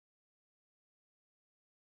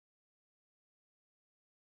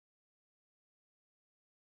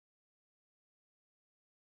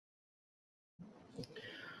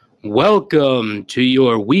Welcome to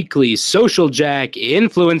your weekly Social Jack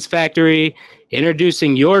Influence Factory.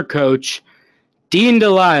 Introducing your coach, Dean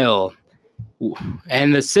Delisle.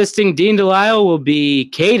 And assisting Dean Delisle will be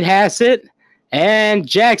Kate Hassett and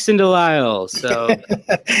Jackson Delisle. So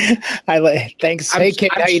Thanks. I'm, Hey,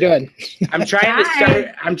 Kate, I'm, how you doing? I'm trying to start.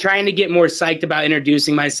 I'm trying to get more psyched about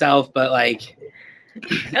introducing myself, but It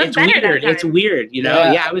was better that It's time. weird,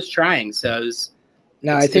 Yeah. Yeah, I was trying. So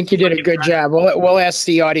No, I think you did a good job. We'll ask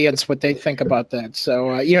the audience what they think about that.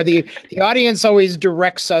 So, the audience always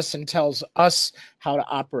directs us and tells us how to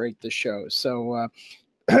operate the show. So,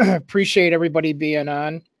 appreciate everybody being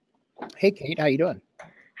on. Hey, Kate, how you doing?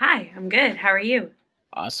 Hi, I'm good. How are you?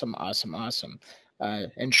 Awesome.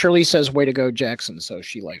 And Shirley says, "Way to go, Jackson." So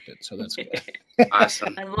she liked it. So that's good.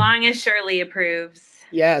 Awesome. As long as Shirley approves.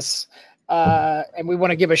 Yes. And we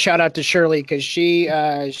want to give a shout out to Shirley because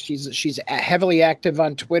she's heavily active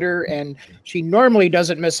on Twitter and she normally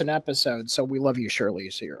doesn't miss an episode. So we love you, Shirley.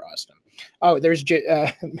 So you're awesome. Oh, there's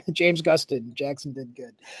James Gustin. Jackson did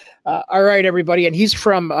good. All right, everybody. And he's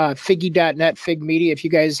from Figgy.net, Fig Media. If you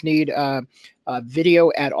guys need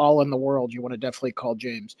video at all in the world, you want to definitely call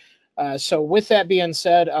James. So with that being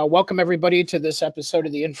said, welcome everybody to this episode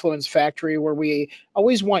of the Influence Factory, where we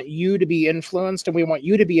always want you to be influenced and we want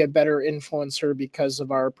you to be a better influencer because of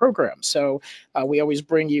our program. So we always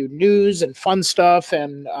bring you news and fun stuff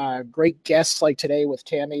and great guests like today with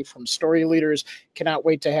Tammy from Story Leaders. Cannot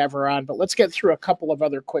wait to have her on. But let's get through a couple of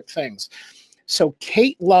other quick things. So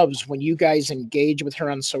Kate loves when you guys engage with her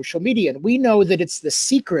on social media. And we know that it's the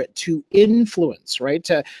secret to influence, right?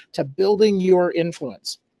 To building your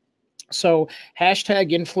influence. So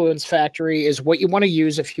hashtag influence factory is what you want to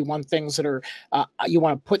use if you want things that are, you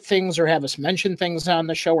want to put things or have us mention things on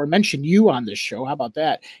the show or mention you on this show. How about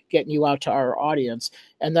that? Getting you out to our audience.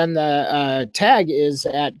 And then the tag is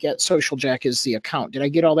at Get Social Jack is the account. Did I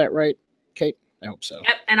get all that right, Kate? I hope so.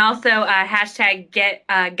 Yep. And also hashtag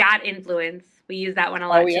got influence. We use that one a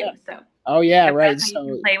lot too. So right. That's how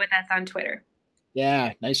you can play with us on Twitter.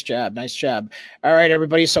 Yeah, nice job. All right,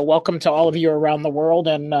 everybody. So welcome to all of you around the world.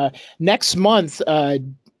 And next month,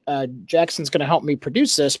 Jackson's going to help me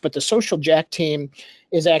produce this, but the Social Jack team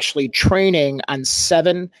is actually training on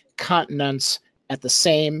 7 continents at the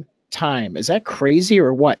same time. Is that crazy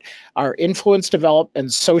or what? Our influence develop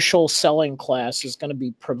and social selling class is going to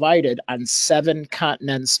be provided on 7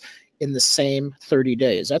 continents in the same 30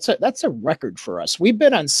 days. That's a record for us. We've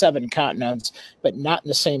been on 7 continents, but not in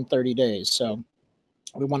the same 30 days. So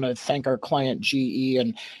we want to thank our client GE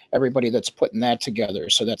and everybody that's putting that together.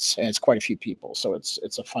 So it's quite a few people. So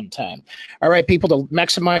it's a fun time. All right, people, to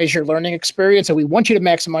maximize your learning experience, and we want you to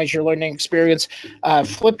maximize your learning experience.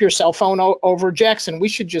 Flip your cell phone over, Jackson. We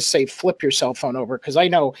should just say flip your cell phone over because I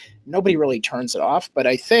know nobody really turns it off, but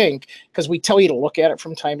I think because we tell you to look at it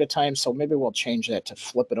from time to time, so maybe we'll change that to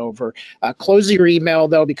flip it over. Close your email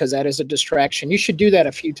though, because that is a distraction. You should do that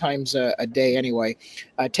a few times a day anyway.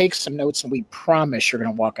 Take some notes, and we promise you're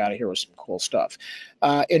going to walk out of here with some cool stuff.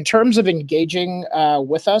 In terms of engaging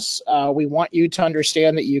with us, we want you to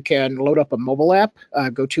understand that you can load up a mobile app,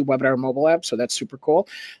 GoToWebinar mobile app, so that's super cool.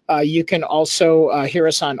 You can also hear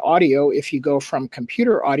us on audio. If you go from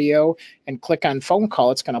computer audio and click on phone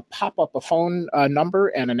call, it's going to pop up a phone number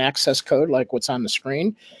and an access code like what's on the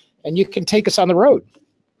screen, and you can take us on the road.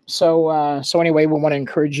 So anyway, we want to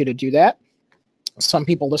encourage you to do that. Some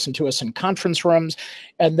people listen to us in conference rooms.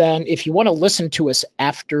 And then if you want to listen to us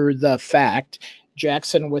after the fact,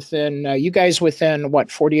 Jackson, you guys within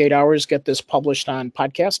what, 48 hours get this published on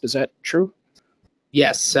podcast? Is that true?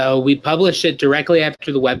 Yes. So we publish it directly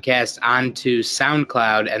after the webcast onto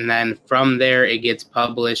SoundCloud. And then from there, it gets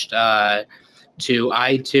published to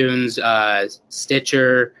iTunes,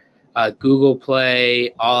 Stitcher, Google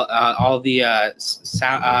Play, all the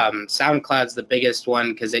SoundCloud's the biggest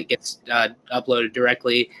one because it gets uploaded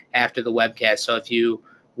directly after the webcast. So if you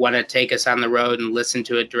want to take us on the road and listen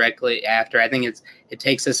to it directly after, I think it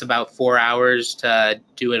takes us about 4 hours to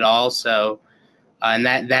do it all. So and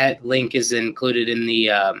that link is included in the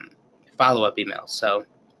follow-up email. So.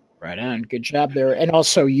 Right on. Good job there. And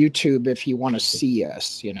also YouTube if you want to see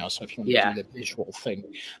us, so if you want to do the visual thing.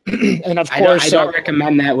 And of course, I don't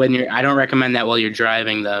recommend that I don't recommend that while you're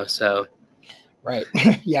driving though. So. Right.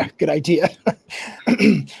 Yeah, good idea.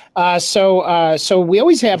 So we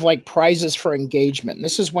always have like prizes for engagement. And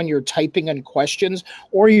this is when you're typing in questions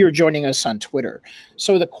or you're joining us on Twitter.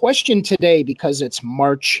 So the question today, because it's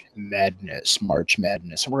March Madness, and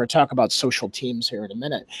we're going to talk about social teams here in a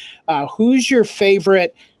minute. Who's your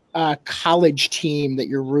favorite college team that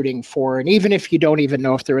you're rooting for, and even if you don't even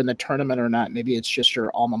know if they're in the tournament or not, maybe it's just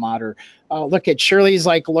your alma mater. Look at Shirley's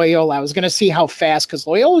like Loyola. I was going to see how fast, because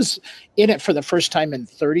Loyola's in it for the first time in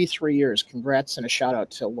 33 years. Congrats and a shout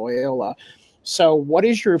out to Loyola. So, what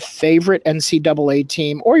is your favorite NCAA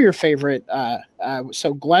team or your favorite?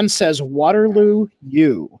 So, Glenn says Waterloo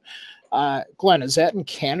U. Glenn, is that in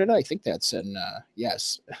Canada? I think that's in,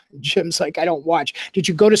 yes. Jim's like, I don't watch. Did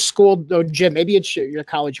you go to school? No, Jim, maybe it's your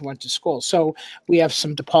college you went to school. So we have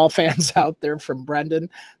some DePaul fans out there from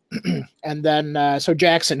Brendan. And then, so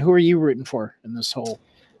Jackson, who are you rooting for in this whole?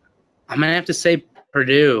 I'm going to have to say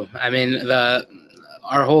Purdue. I mean,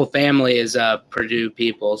 our whole family is Purdue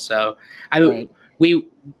people. So Right. we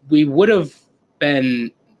would have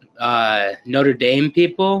been Notre Dame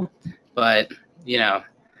people, but,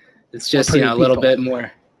 it's just, a little bit more.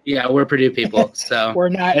 Yeah, we're Purdue people. So we're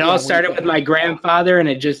not. It all started with my grandfather, and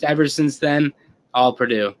it just ever since then, all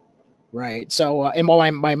Purdue. Right. So, and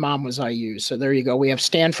my mom was IU. So there you go. We have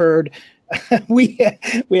Stanford. we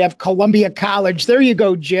have Columbia College. There you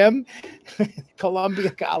go, Jim.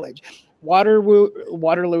 Columbia College.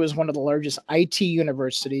 Waterloo is one of the largest IT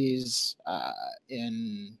universities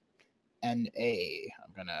in NA.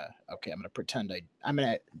 I'm gonna pretend I'm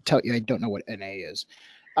gonna tell you I don't know what NA is.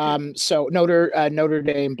 So Notre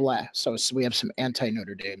Dame, blah. So we have some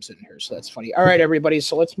anti-Notre Dames in here, so that's funny. All right, everybody.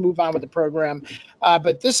 So let's move on with the program.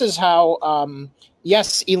 But this is how.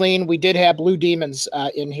 Yes, Eileen, we did have Blue Demons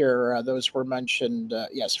in here. Those were mentioned.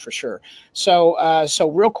 Yes, for sure. So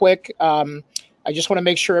real quick. I just want to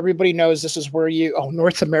make sure everybody knows this is where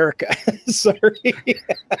North America. Sorry.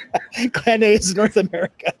 Glen A is North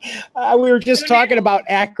America. We were just talking about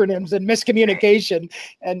acronyms and miscommunication.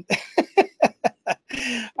 And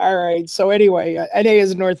all right. So anyway, NA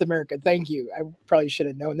is North America. Thank you. I probably should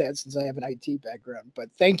have known that since I have an IT background. But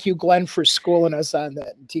thank you, Glenn, for schooling us on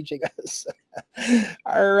that and teaching us.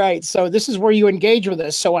 All right. So this is where you engage with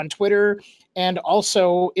us. So on Twitter, and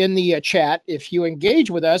also in the chat, if you engage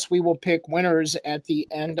with us, we will pick winners at the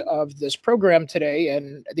end of this program today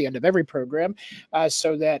and at the end of every program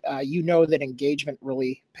so that you know that engagement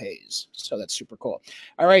really pays. So that's super cool.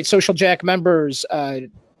 All right, Social Jack members,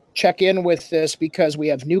 check in with this because we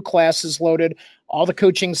have new classes loaded, all the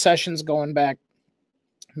coaching sessions going back.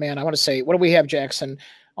 Man, I want to say, what do we have, Jackson?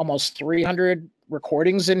 Almost 300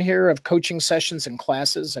 recordings in here of coaching sessions and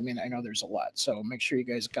classes. I mean, I know there's a lot, so make sure you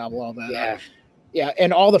guys gobble all that up. Yeah,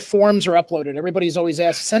 and all the forms are uploaded. Everybody's always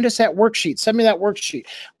asked, send us that worksheet. Send me that worksheet.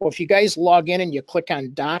 Well, if you guys log in and you click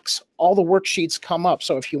on docs, all the worksheets come up.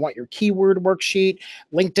 So if you want your keyword worksheet,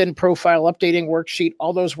 LinkedIn profile updating worksheet,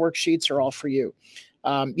 all those worksheets are all for you.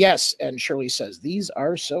 Yes, and Shirley says, these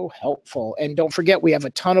are so helpful. And don't forget, we have a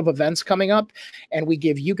ton of events coming up, and we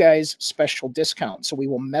give you guys special discounts. So we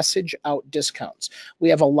will message out discounts. We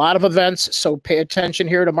have a lot of events, so pay attention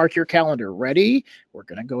here to mark your calendar. Ready? We're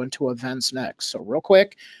going to go into events next. So real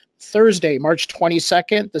quick, Thursday, March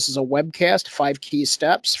 22nd, this is a webcast, 5 key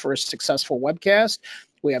steps for a successful webcast.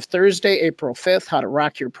 We have Thursday, April 5th, how to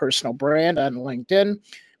rock your personal brand on LinkedIn.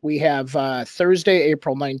 We have Thursday,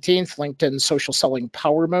 April 19th, LinkedIn social selling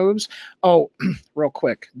power moves. Oh, real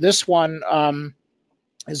quick. This one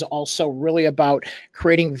is also really about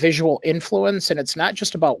creating visual influence. And it's not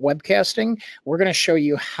just about webcasting. We're going to show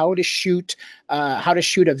you how to shoot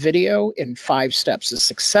a video in 5 steps, a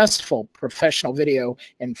successful professional video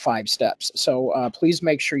in 5 steps. So please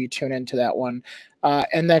make sure you tune into that one.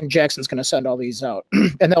 And then Jackson's going to send all these out.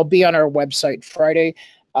 And they'll be on our website Friday.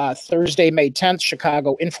 Thursday, May 10th,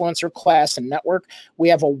 Chicago Influencer Class and Network. We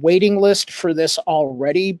have a waiting list for this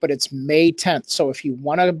already, but it's May 10th. So if you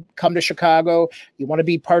want to come to Chicago, you want to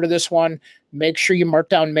be part of this one, make sure you mark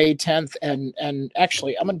down May 10th. And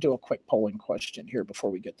actually, I'm going to do a quick polling question here before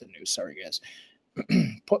we get the news. Sorry, guys.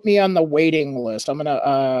 Put me on the waiting list. I'm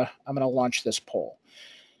gonna launch this poll.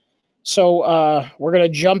 So we're going to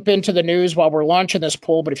jump into the news while we're launching this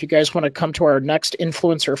poll. But if you guys want to come to our next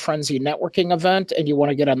Influencer Frenzy networking event and you want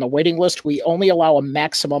to get on the waiting list, we only allow a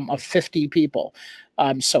maximum of 50 people.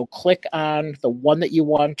 So click on the one that you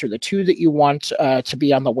want or the 2 that you want to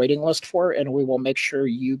be on the waiting list for, and we will make sure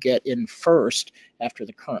you get in first after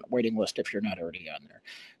the current waiting list if you're not already on there.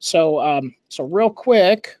 So real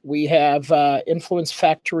quick, we have Influence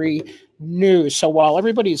Factory news. So while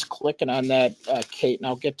everybody's clicking on that, Kate, and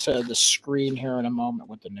I'll get to the screen here in a moment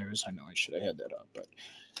with the news. I know I should have had that up, but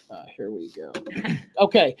here we go.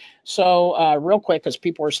 Okay, so real quick, because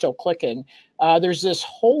people are still clicking, there's this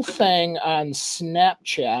whole thing on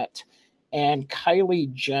Snapchat and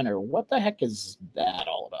Kylie Jenner. What the heck is that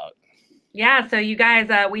all about? Yeah, so you guys,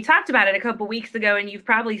 we talked about it a couple weeks ago, and you've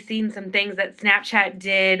probably seen some things that Snapchat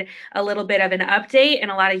did a little bit of an update, and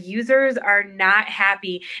a lot of users are not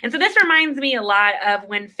happy. And so this reminds me a lot of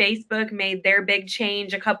when Facebook made their big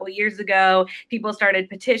change a couple years ago. People started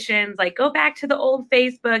petitions like, go back to the old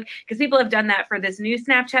Facebook, because people have done that for this new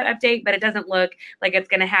Snapchat update, but it doesn't look like it's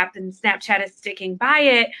going to happen. Snapchat is sticking by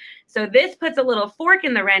it. So this puts a little fork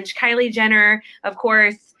in the wrench. Kylie Jenner, of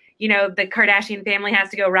course, the Kardashian family has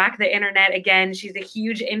to go rock the internet again. She's a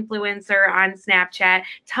huge influencer on Snapchat,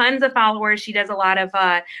 tons of followers. She does a lot of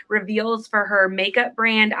reveals for her makeup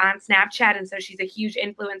brand on Snapchat. And so she's a huge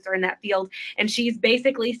influencer in that field. And she's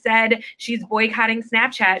basically said she's boycotting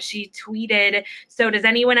Snapchat. She tweeted, so does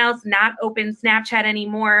anyone else not open Snapchat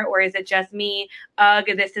anymore? Or is it just me? Ugh,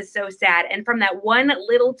 this is so sad. And from that one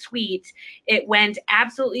little tweet, it went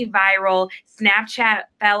absolutely viral. Snapchat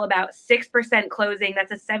fell about 6% closing.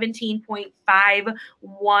 That's a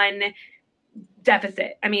 17.51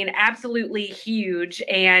 deficit. I mean, absolutely huge.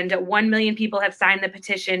 And 1 million people have signed the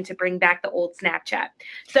petition to bring back the old Snapchat.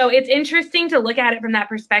 So it's interesting to look at it from that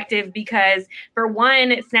perspective because, for one,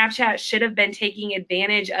 Snapchat should have been taking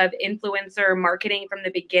advantage of influencer marketing from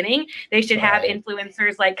the beginning. They should have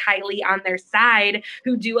influencers like Kylie on their side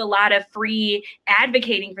who do a lot of free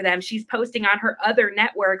advocating for them. She's posting on her other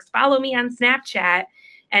networks, follow me on Snapchat.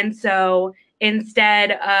 And so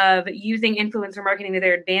instead of using influencer marketing to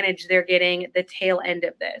their advantage, they're getting the tail end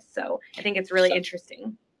of this. So I think it's really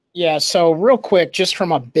interesting. Yeah. So real quick, just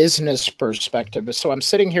from a business perspective. So I'm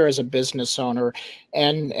sitting here as a business owner,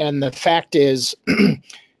 and the fact is,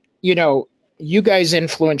 you guys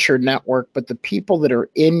influence your network, but the people that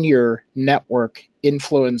are in your network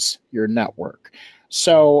influence your network.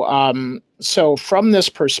 So from this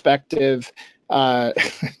perspective, uh,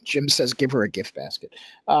 Jim says, give her a gift basket.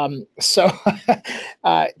 So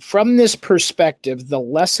from this perspective, the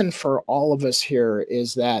lesson for all of us here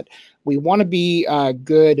is that we want to be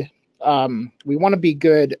good. We want to be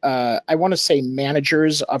good. I want to say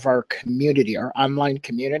managers of our community, our online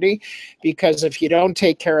community, because if you don't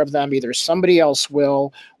take care of them, either somebody else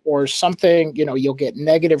will, or something, you'll get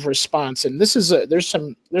negative response. And there's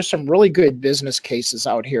some really good business cases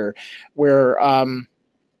out here where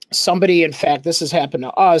somebody, in fact, this has happened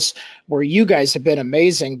to us, where you guys have been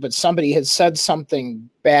amazing, but somebody has said something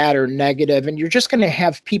bad or negative, and you're just going to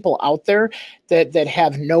have people out there that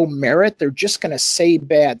have no merit. They're just going to say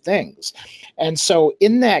bad things. And so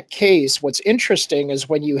in that case, what's interesting is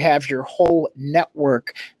when you have your whole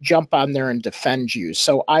network jump on there and defend you.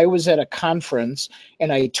 So I was at a conference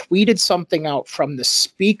and I tweeted something out from the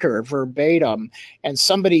speaker verbatim, and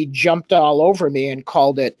somebody jumped all over me and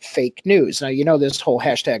called it fake news. Now, this whole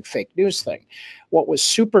hashtag fake news thing. What was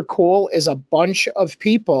super cool is a bunch of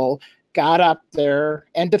people got up there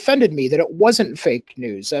and defended me, that it wasn't fake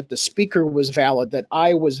news, that the speaker was valid, that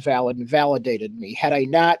I was valid, and validated me. Had I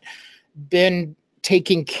not been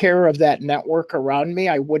taking care of that network around me,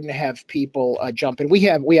 I wouldn't have people jump in. We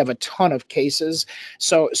have a ton of cases.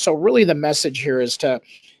 So really the message here is to,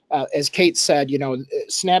 as Kate said,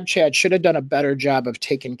 Snapchat should have done a better job of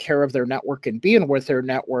taking care of their network and being with their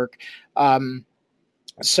network. And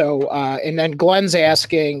then Glenn's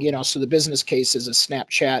asking, so the business case is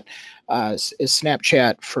Snapchat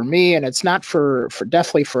for me, and it's not for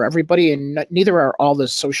definitely for everybody, and neither are all the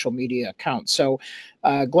social media accounts. So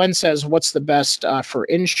Glenn says, what's the best for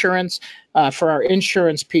insurance? For our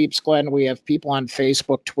insurance peeps, Glenn, we have people on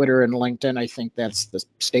Facebook, Twitter, and LinkedIn. I think that's the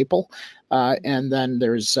staple. And then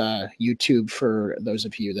there's YouTube for those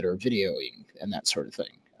of you that are videoing and that sort of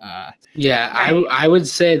thing. I would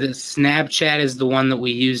say that Snapchat is the one that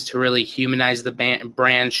we use to really humanize the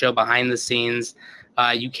brand, show behind the scenes.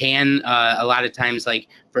 You can a lot of times, like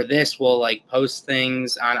for this, we'll like post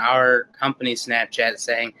things on our company Snapchat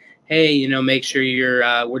saying, hey, make sure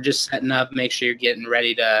we're just setting up, make sure you're getting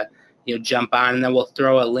ready to, jump on, and then we'll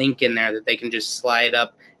throw a link in there that they can just slide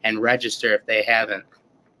up and register if they haven't.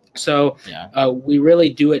 So we really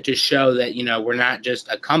do it to show that, we're not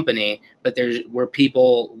just a company, but we're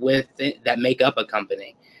people with it that make up a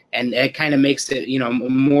company. And it kind of makes it,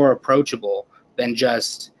 more approachable than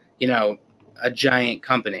just, a giant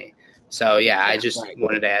company. So, I just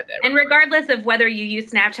wanted to add that. And regardless of whether you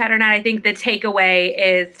use Snapchat or not, I think the takeaway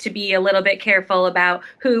is to be a little bit careful about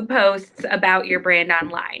who posts about your brand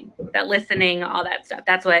online, that listening, all that stuff.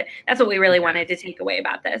 That's what we really wanted to take away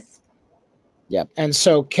about this. Yeah. And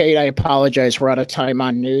so, Kate, I apologize. We're out of time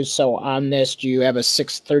on news. So on this, do you have a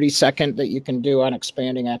 6 30 second that you can do on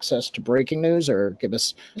expanding access to breaking news, or give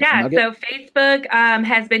us a Yeah, nugget? so Facebook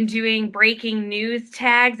has been doing breaking news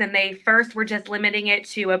tags, and they first were just limiting it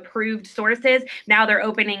to approved sources. Now they're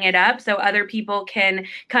opening it up so other people can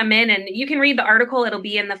come in, and you can read the article. It'll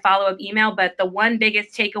be in the follow up email. But the one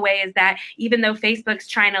biggest takeaway is that even though Facebook's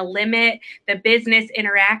trying to limit the business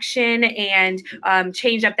interaction and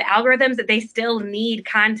change up the algorithms, that they still need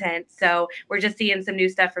content. So we're just seeing some new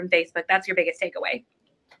stuff from Facebook. That's your biggest takeaway.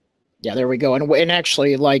 Yeah, there we go. And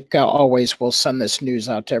actually, like always, we'll send this news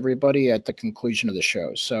out to everybody at the conclusion of the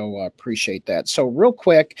show. So appreciate that. So real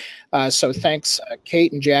quick, so thanks,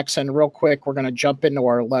 Kate and Jackson. Real quick, we're going to jump into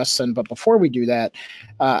our lesson. But before we do that,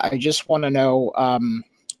 I just want to know,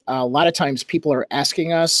 a lot of times people are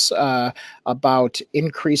asking us about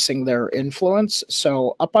increasing their influence.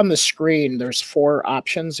 So up on the screen, there's 4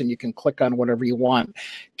 options, and you can click on whatever you want.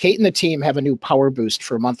 Kate and the team have a new power boost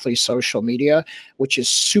for monthly social media, which is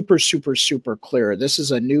super, super, super clear. This is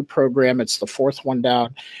a new program. It's the 4th one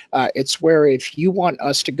down. It's where if you want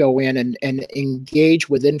us to go in and engage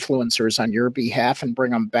with influencers on your behalf and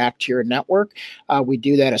bring them back to your network, we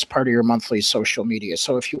do that as part of your monthly social media.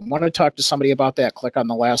 So if you want to talk to somebody about that, click on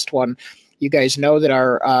the last one. You guys know that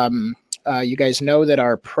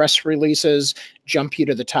our press releases jump you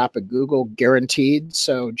to the top of Google guaranteed.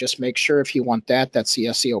 So just make sure if you want that, that's the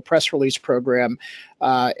SEO press release program.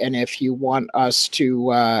 And if you want us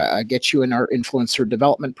to get you in our influencer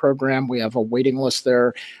development program, we have a waiting list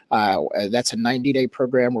there. That's a 90-day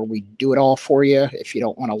program where we do it all for you. If you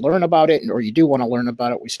don't want to learn about it, or you do want to learn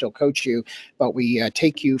about it, we still coach you, but we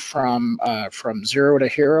take you from 0 to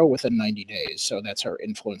hero within 90 days. So that's our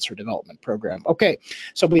influencer development program. Okay,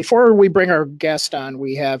 so before we bring our guest on,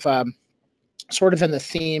 we have sort of in the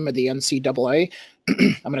theme of the NCAA.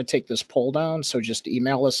 I'm going to take this poll down, so just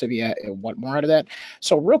email us if you want more out of that.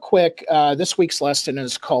 So real quick, this week's lesson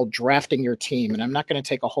is called Drafting Your Team, and I'm not going to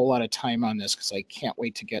take a whole lot of time on this because I can't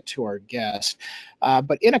wait to get to our guest.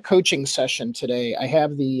 But in a coaching session today, I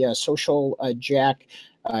have the Social Jack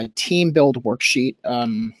team build worksheet.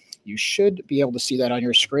 You should be able to see that on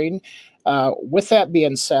your screen. With that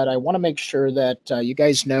being said, I want to make sure that you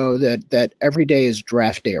guys know that every day is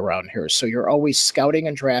draft day around here. So you're always scouting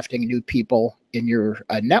and drafting new people in your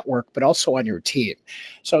network, but also on your team.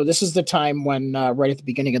 So this is the time when, right at the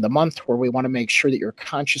beginning of the month, where we want to make sure that you're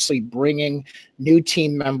consciously bringing new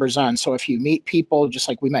team members on. So if you meet people, just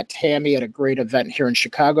like we met Tammy at a great event here in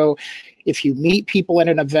Chicago, if you meet people at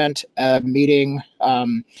an event, meeting,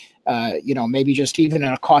 maybe just even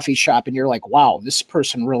in a coffee shop, and you're like, wow, this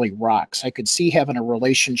person really rocks. I could see having a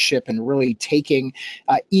relationship and really taking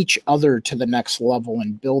each other to the next level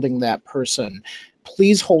and building that person.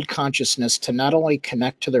 Please hold consciousness to not only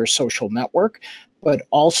connect to their social network, but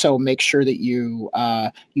also make sure that you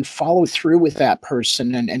follow through with that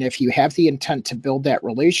person. And if you have the intent to build that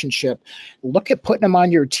relationship, look at putting them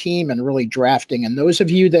on your team and really drafting. And those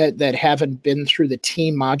of you that haven't been through the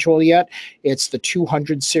team module yet, it's the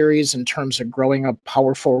 200 series in terms of growing a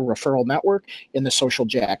powerful referral network in the Social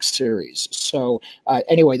Jack series. So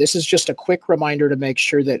anyway, this is just a quick reminder to make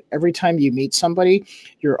sure that every time you meet somebody,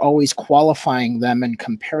 you're always qualifying them and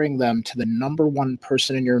comparing them to the number one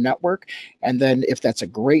person in your network. And then if that's a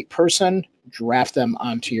great person, draft them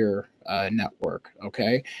onto your network.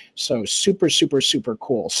 Okay. So super, super, super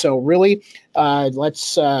cool. So really,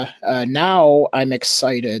 let's now I'm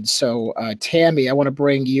excited. So Tammy, I want to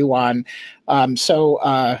bring you on.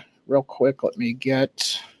 Real quick, let's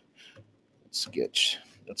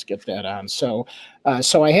get that on. So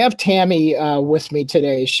I have Tammy with me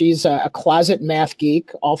today. She's a closet math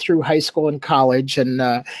geek all through high school and college,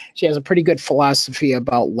 and she has a pretty good philosophy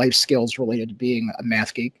about life skills related to being a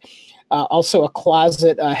math geek. Also a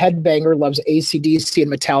closet headbanger, loves AC/DC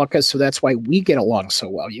and Metallica, so that's why we get along so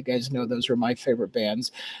well. You guys know those are my favorite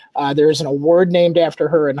bands. There's an award named after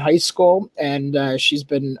her in high school, and she's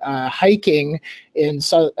been hiking in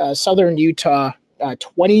southern Utah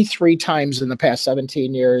 23 times in the past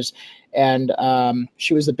 17 years. And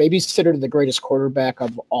she was the babysitter to the greatest quarterback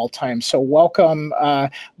of all time. So welcome,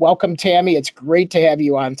 Tammy. It's great to have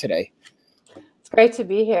you on today. It's great to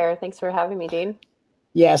be here. Thanks for having me, Dean.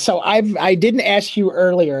 Yeah, so I didn't ask you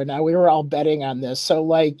earlier. Now we were all betting on this. So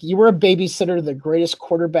like you were a babysitter to the greatest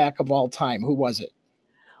quarterback of all time. Who was it?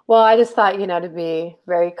 Well, I just thought, to be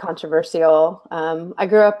very controversial. I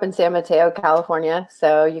grew up in San Mateo, California,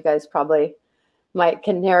 so you guys probably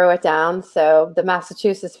can narrow it down. So the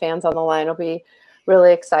Massachusetts fans on the line will be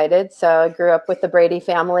really excited. So I grew up with the Brady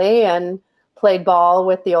family and played ball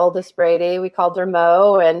with the oldest Brady. We called her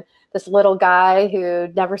Mo, and this little guy who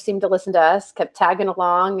never seemed to listen to us kept tagging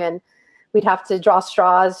along, and we'd have to draw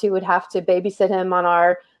straws. Who would have to babysit him on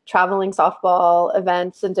our traveling softball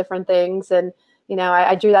events and different things. And,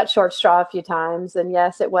 I drew that short straw a few times. And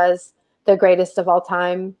yes, it was the greatest of all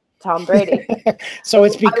time, Tom Brady. So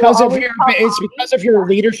it's because of your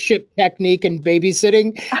leadership technique and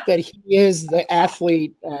babysitting that he is the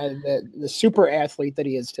athlete, the super athlete that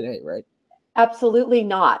he is today, right? Absolutely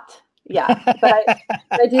not. Yeah. But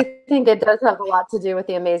I do think it does have a lot to do with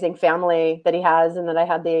the amazing family that he has and that I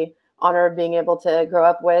had the honor of being able to grow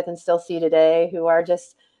up with and still see today, who are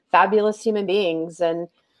just fabulous human beings and,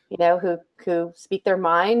 who speak their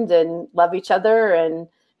mind and love each other. And,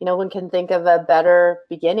 one can think of a better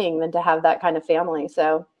beginning than to have that kind of family.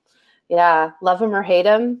 So yeah, love him or hate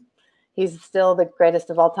him, he's still the greatest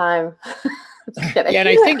of all time. Just kidding. Yeah,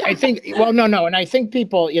 and I think, well, no, and I think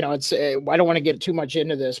people, it's, I don't want to get too much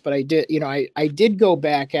into this, but I did, I did go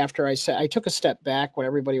back after I took a step back when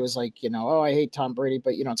everybody was like, oh, I hate Tom Brady,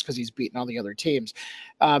 but it's because he's beaten all the other teams.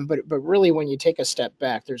 But really, when you take a step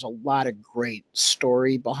back, there's a lot of great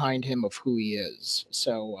story behind him of who he is.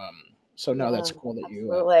 So, no, that's cool that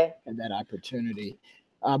you had that opportunity.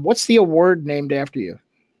 What's the award named after you?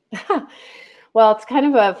 Well, it's kind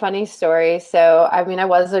of a funny story. So, I mean, I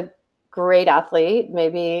was a great athlete,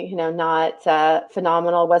 maybe, not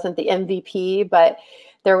phenomenal, wasn't the MVP, but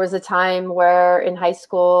there was a time where in high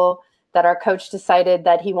school that our coach decided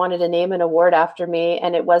that he wanted to name an award after me.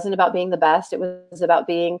 And it wasn't about being the best. It was about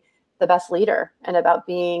being the best leader and about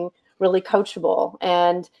being really coachable.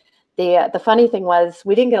 And the funny thing was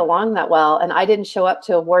we didn't get along that well. And I didn't show up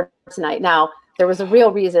to awards night. Now, there was a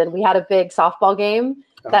real reason. We had a big softball game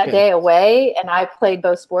that day away, and I played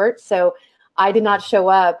both sports. So I did not show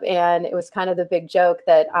up, and it was kind of the big joke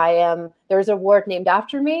that there's an award named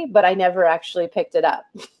after me, but I never actually picked it up.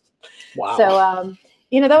 Wow. So,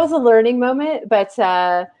 that was a learning moment, but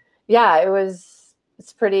yeah,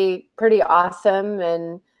 it's pretty awesome.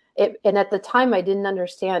 And at the time I didn't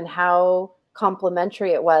understand how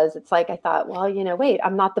complimentary it was. It's like, I thought, well, wait,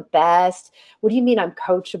 I'm not the best. What do you mean I'm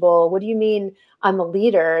coachable? What do you mean I'm a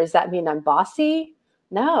leader? Does that mean I'm bossy?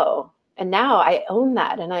 No. And now I own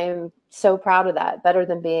that, and I am so proud of that. Better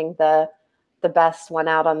than being the best one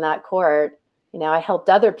out on that court. I helped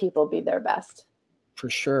other people be their best. For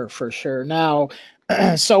sure. Now,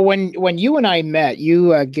 so when you and I met,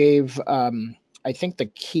 you gave I think the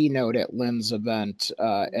keynote at Lynn's event,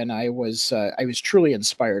 and I was truly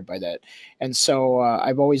inspired by that. And so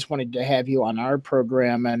I've always wanted to have you on our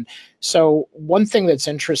program. And so one thing that's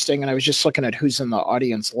interesting, and I was just looking at who's in the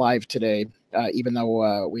audience live today, even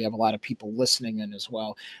though we have a lot of people listening in as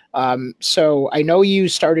well. So I know you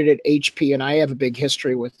started at HP, and I have a big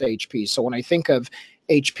history with HP. So when I think of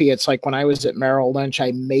HP, it's like when I was at Merrill Lynch,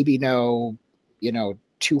 I maybe know,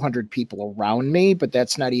 200 people around me, but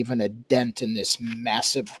that's not even a dent in this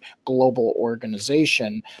massive global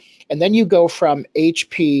organization. And then you go from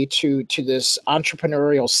HP to this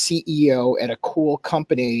entrepreneurial CEO at a cool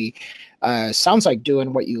company. Sounds like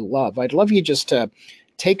doing what you love. I'd love you just to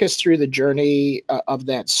take us through the journey of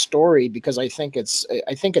that story, because I think it's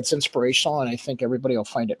inspirational, and I think everybody will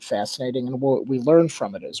find it fascinating, and we learn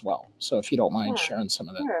from it as well. So if you don't mind sharing some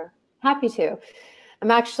of that. Sure. Happy to. I'm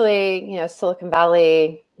actually, Silicon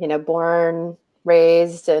Valley, born,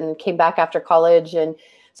 raised, and came back after college. And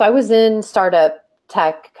so I was in startup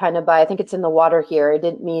tech kind of I think it's in the water here. I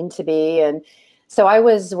didn't mean to be. And so I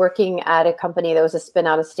was working at a company that was a spin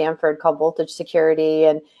out of Stanford called Voltage Security.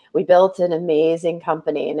 And we built an amazing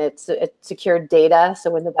company, and it secured data. So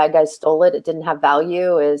when the bad guys stole it, it didn't have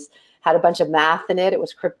value. Had a bunch of math in it. It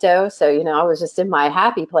was crypto. So, I was just in my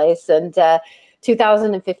happy place. And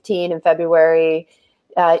 2015 in February,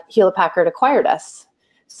 Hewlett Packard acquired us.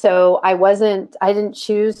 So I didn't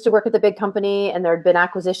choose to work at the big company, and there had been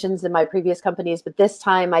acquisitions in my previous companies, but this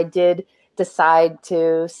time I did decide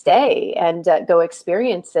to stay and go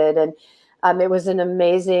experience it. And it was an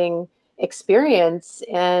amazing experience.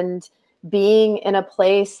 And being in a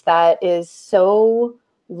place that is so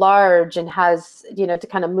large and has, to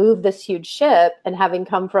kind of move this huge ship, and having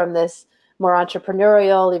come from this more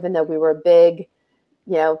entrepreneurial, even though we were a big,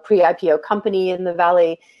 pre-IPO company in the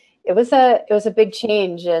Valley, it was a big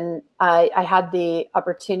change. And I had the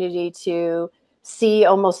opportunity to see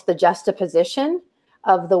almost the juxtaposition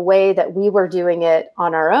of the way that we were doing it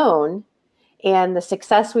on our own and the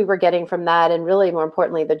success we were getting from that. And really, more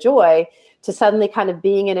importantly, the joy to suddenly kind of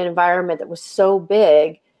being in an environment that was so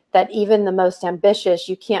big that even the most ambitious,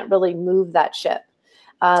 you can't really move that ship.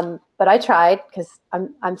 But I tried because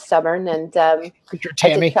I'm stubborn, and You're I did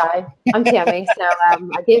Tammy. try. I'm Tammy, so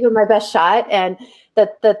I gave it my best shot. And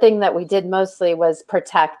the thing that we did mostly was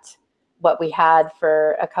protect what we had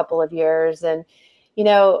for a couple of years. And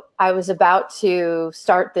I was about to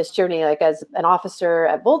start this journey, like as an officer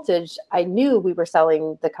at Voltage. I knew we were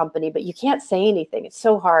selling the company, but you can't say anything. It's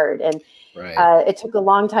so hard, and Right. it took a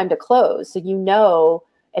long time to close. So.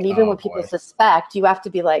 And even when people suspect, you have to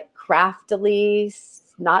be like craftily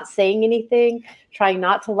not saying anything, trying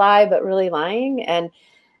not to lie, but really lying. And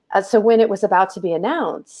so when it was about to be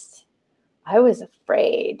announced, I was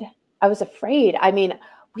afraid. I mean,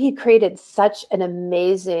 we had created such an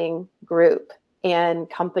amazing group and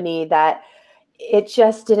company that it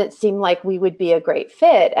just didn't seem like we would be a great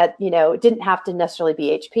fit it didn't have to necessarily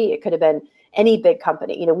be HP. It could have been any big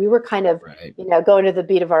company. We were kind of, going to the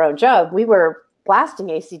beat of our own drum. We were blasting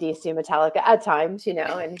AC/DC and Metallica at times,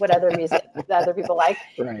 and what other music that other people like.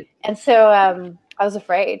 Right. And so I was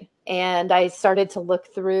afraid, and I started to look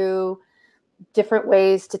through different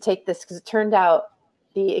ways to take this, because it turned out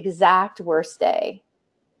the exact worst day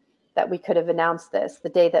that we could have announced this, the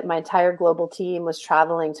day that my entire global team was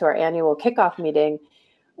traveling to our annual kickoff meeting,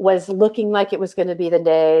 was looking like it was going to be the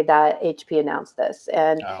day that HP announced this.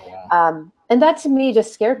 And and that to me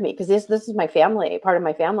just scared me, because this is my family, part of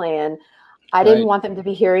my family, and I didn't want them to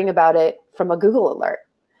be hearing about it from a Google alert.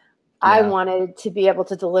 I wanted to be able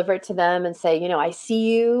to deliver it to them and say, I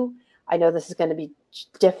see you. I know this is going to be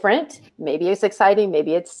different. Maybe it's exciting.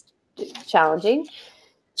 Maybe it's challenging.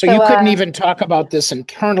 So you couldn't even talk about this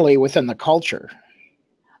internally within the culture.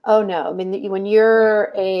 Oh, no. I mean, when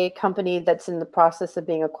you're a company that's in the process of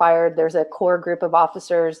being acquired, there's a core group of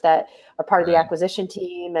officers that are part of the acquisition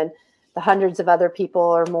team, and the hundreds of other people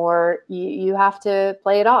or more. You have to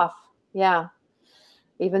play it off. Yeah.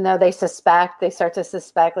 Even though they start to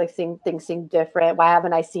suspect, like things seem different. Why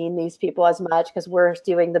haven't I seen these people as much? Because we're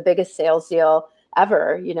doing the biggest sales deal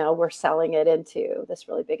ever. We're selling it into this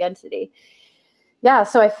really big entity. Yeah,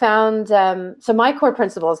 so I found, so my core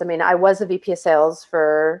principles, I mean, I was a VP of sales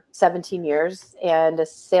for 17 years and a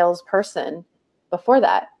salesperson before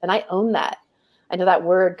that, and I own that. I know that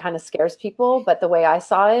word kind of scares people, but the way I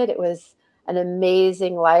saw it, it was an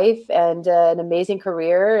amazing life and an amazing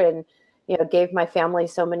career, and, gave my family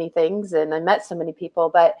so many things, and I met so many people.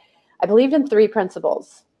 But I believed in three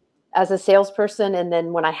principles as a salesperson, and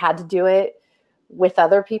then when I had to do it with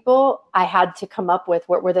other people, I had to come up with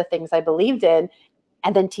what were the things I believed in,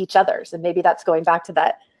 and then teach others. And maybe that's going back to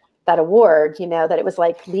that award, that it was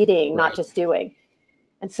like leading, not just doing.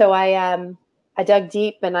 And so I dug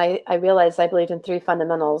deep, and I realized I believed in three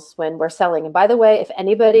fundamentals when we're selling. And by the way, if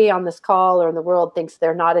anybody on this call or in the world thinks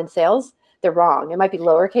they're not in sales, they're wrong. It might be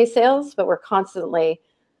lowercase sales, but we're constantly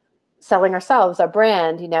selling ourselves, our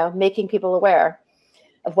brand, making people aware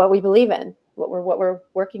of what we believe in, what we're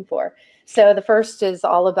working for. So the first is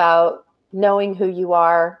all about knowing who you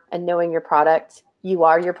are and knowing your product. You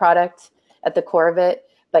are your product at the core of it.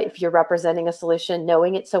 But if you're representing a solution,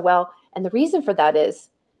 knowing it so well. And the reason for that is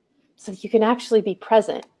so you can actually be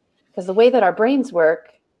present. Because the way that our brains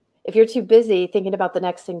work, if you're too busy thinking about the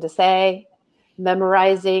next thing to say,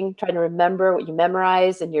 memorizing, trying to remember what you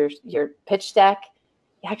memorize in your pitch deck,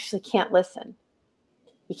 you actually can't listen.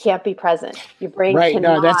 You can't be present. Your brain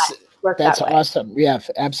cannot work that way. That's awesome. Yeah,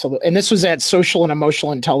 absolutely. And this was that social and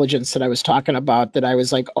emotional intelligence that I was talking about, that I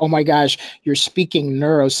was like, oh my gosh, you're speaking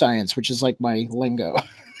neuroscience, which is like my lingo.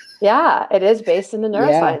 Yeah, it is based in the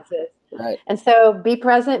neurosciences. Right. And so be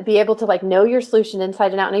present, be able to like know your solution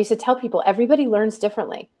inside and out. And I used to tell people, everybody learns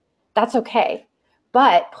differently. That's okay.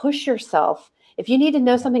 But push yourself. If you need to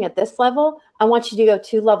know something at this level, I want you to go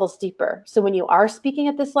 2 levels deeper. So when you are speaking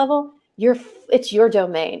at this level, it's your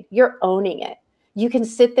domain. You're owning it. You can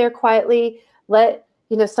sit there quietly, let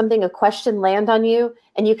a question land on you,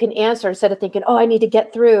 and you can answer instead of thinking, oh, I need to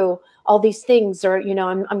get through all these things, or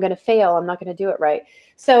I'm going to fail. I'm not going to do it right.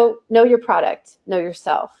 So know your product, know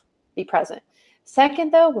yourself, be present.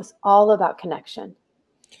 Second, though, was all about connection.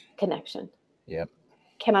 Yep.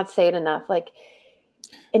 Cannot say it enough.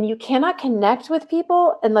 And you cannot connect with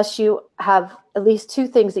people unless you have at least 2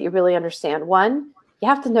 things that you really understand. One, you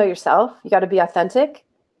have to know yourself. You got to be authentic.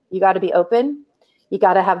 You got to be open. You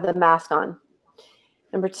got to have the mask on.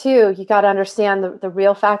 Number 2, you got to understand the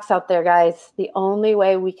real facts out there, guys. The only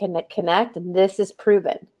way we can connect, and this is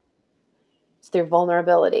proven, is through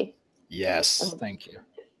vulnerability. Yes, thank you.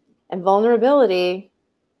 And vulnerability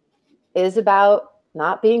is about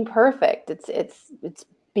not being perfect. It's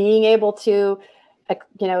being able to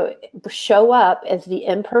show up as the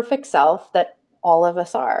imperfect self that all of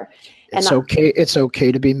us are. It's okay. It's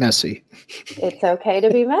okay to be messy. It's okay to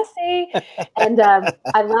be messy. And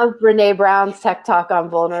I love Brene Brown's tech talk on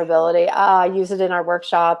vulnerability. I use it in our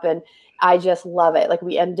workshop and I just love it. Like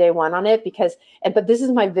we end day one on it but this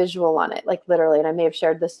is my visual on it, like literally. And I may have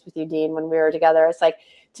shared this with you, Dean, when we were together. It's like,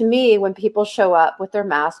 to me, when people show up with their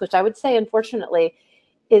mask, which I would say, unfortunately,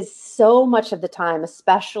 is so much of the time,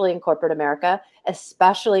 especially in corporate America,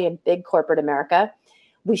 especially in big corporate America,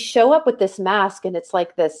 we show up with this mask and it's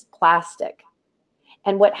like this plastic.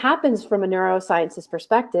 And what happens from a neuroscience's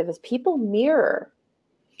perspective is people mirror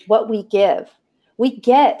what we give. We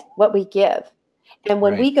get what we give. And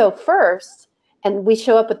when we go first and we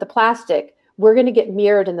show up with the plastic, we're going to get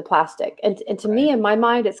mirrored in the plastic. And to me, in my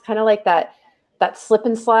mind, it's kind of like that slip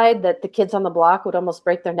and slide that the kids on the block would almost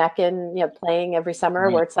break their neck in, playing every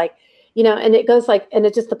summer, where it's like, and it goes like, and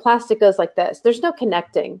it just, the plastic goes like this. There's no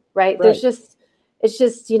connecting, right? It's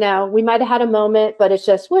just, we might've had a moment, but it's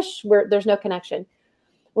just whoosh, there's no connection.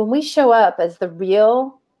 When we show up as the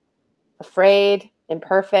real, afraid,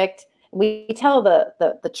 imperfect, we tell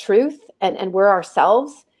the truth and we're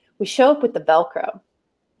ourselves, we show up with the Velcro.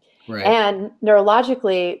 Right. And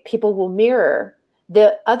neurologically, people will mirror,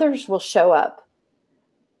 the others will show up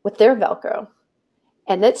with their Velcro.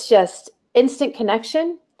 And it's just instant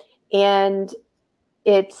connection. And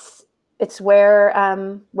it's where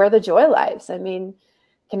the joy lies. I mean,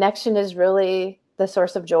 connection is really the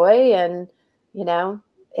source of joy. And,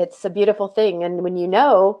 it's a beautiful thing. And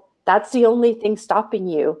when that's the only thing stopping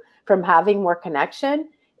you from having more connection,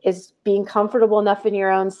 is being comfortable enough in your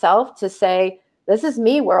own self to say, this is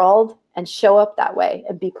me, world, and show up that way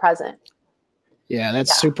and be present. Yeah,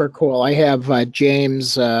 that's super cool. I have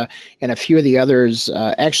James and a few of the others.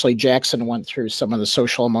 Actually, Jackson went through some of the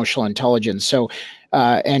social emotional intelligence. So,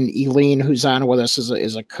 and Eileen, who's on with us,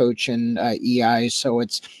 is a coach in EI. So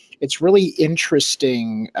it's really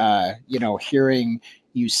interesting, hearing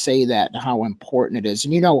you say that and how important it is.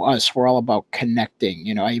 And us, we're all about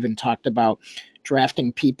connecting. I even talked about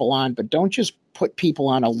drafting people on, but don't just put people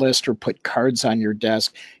on a list or put cards on your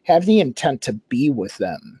desk. Have the intent to be with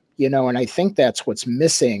them. And I think that's what's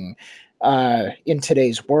missing in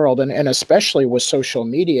today's world. And especially with social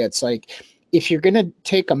media, it's like, if you're going to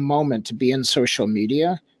take a moment to be in social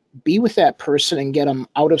media, be with that person and get them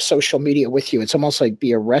out of social media with you. It's almost like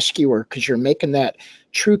be a rescuer, because you're making that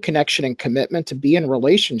true connection and commitment to be in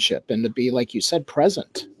relationship and to be, like you said,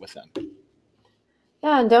 present with them.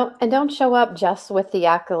 Yeah, and don't show up just with the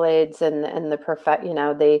accolades and the perfect,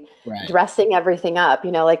 the dressing everything up,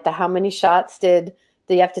 like how many shots do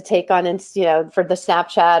you have to take on, for the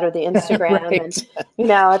Snapchat or the Instagram. And,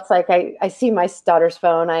 it's like, I see my daughter's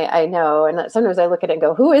phone, I know. And sometimes I look at it and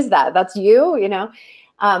go, who is that? That's you,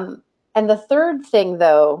 And the third thing,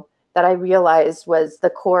 though, that I realized was the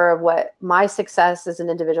core of what my success as an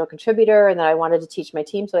individual contributor and that I wanted to teach my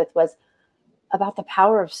teams with, was about the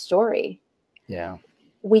power of story. Yeah.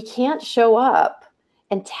 We can't show up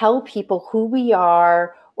and tell people who we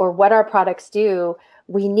are or what our products do.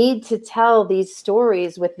 We need to tell these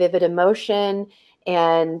stories with vivid emotion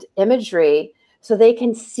and imagery so they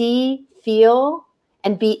can see, feel,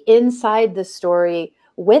 and be inside the story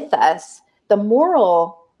with us. The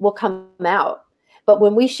moral will come out. But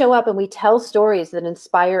when we show up and we tell stories that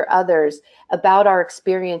inspire others about our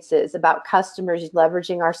experiences, about customers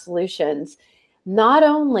leveraging our solutions, not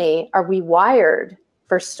only are we wired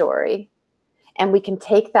for story, and we can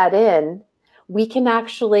take that in, we can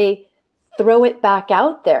actually throw it back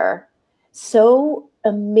out there so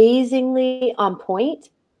amazingly on point.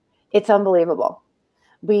 It's unbelievable.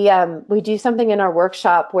 We do something in our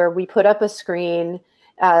workshop where we put up a screen,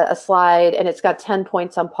 a slide, and it's got 10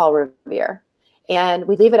 points on Paul Revere. And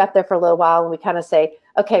we leave it up there for a little while and we kind of say,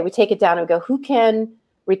 okay, we take it down and go, who can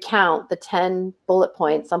recount the 10 bullet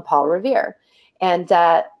points on Paul Revere? And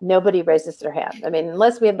nobody raises their hand. I mean,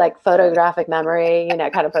 unless we had like photographic memory,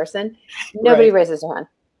 kind of person, nobody raises their hand.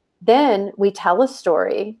 Then we tell a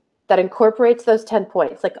story that incorporates those 10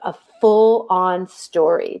 points, like a full-on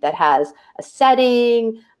story that has a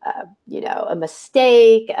setting, a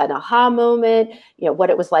mistake, an aha moment, what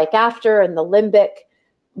it was like after, and the limbic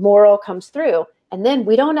moral comes through. And then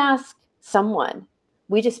we don't ask someone,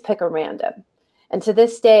 we just pick a random. And to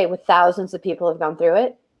this day, with thousands of people have gone through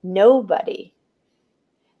it, nobody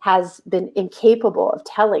has been incapable of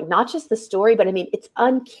telling not just the story, but I mean, it's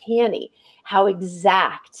uncanny how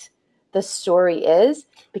exact the story is,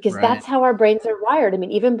 because that's how our brains are wired. I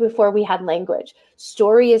mean, even before we had language,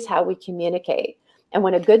 story is how we communicate. And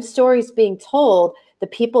when a good story is being told, the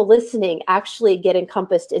people listening actually get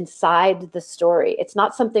encompassed inside the story. It's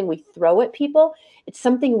not something we throw at people. It's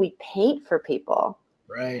something we paint for people.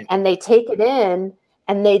 Right. And they take it in,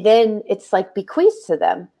 and it's like bequeaths to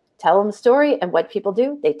them. Tell them the story, and what people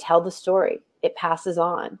do, they tell the story. It passes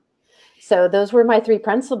on. So those were my 3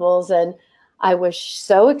 principles, and I was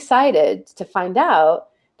so excited to find out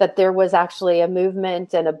that there was actually a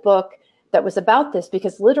movement and a book that was about this,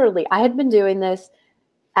 because literally I had been doing this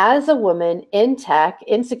as a woman in tech,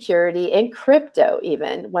 in security, in crypto,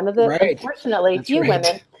 even one of the, Right. unfortunately, That's few right.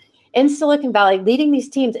 women in Silicon Valley leading these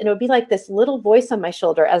teams. And it would be like this little voice on my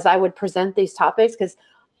shoulder as I would present these topics, because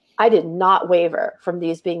I did not waver from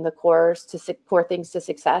these being the core things to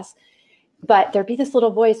success. But there'd be this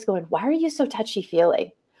little voice going, why are you so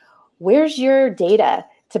touchy-feely? Where's your data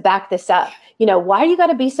to back this up? Why do you got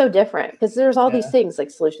to be so different? Because there's all these things like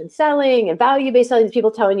solution selling and value-based selling, these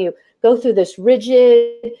people telling you, go through this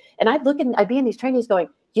rigid. And I'd be in these trainings going,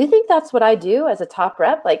 you think that's what I do as a top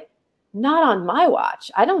rep? Like, not on my watch.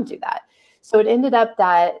 I don't do that. So it ended up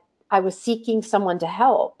that I was seeking someone to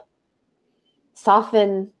help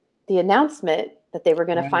soften the announcement that they were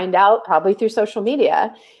going to find out probably through social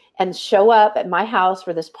media, and show up at my house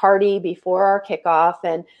for this party before our kickoff.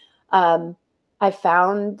 And I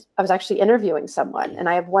was actually interviewing someone, and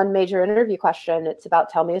I have one major interview question. It's about,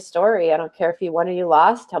 tell me a story. I don't care if you won or you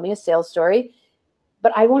lost. Tell me a sales story.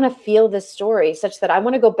 But I want to feel this story such that I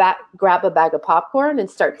want to go back, grab a bag of popcorn and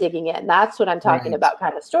start digging in. That's what I'm talking about,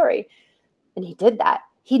 kind of story. And he did that.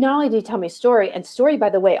 He not only did he tell me a story, and story, by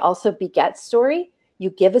the way, also begets story. You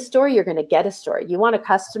give a story, you're going to get a story. You want a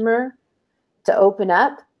customer to open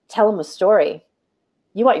up, tell them a story.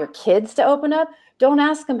 You want your kids to open up, don't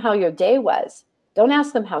ask them how your day was. Don't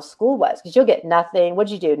ask them how school was, because you'll get nothing.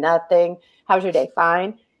 What'd you do? Nothing. How's your day?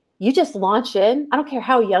 Fine. You just launch in. I don't care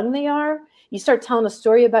how young they are. You start telling a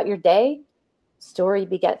story about your day. Story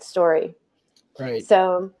begets story. Right.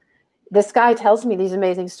 So this guy tells me these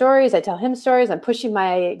amazing stories. I tell him stories. I'm pushing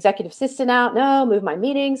my executive assistant out. No, move my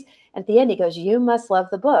meetings. At the end, he goes, you must love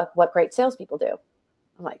the book, What Great Salespeople Do.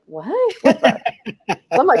 I'm like, what? What book?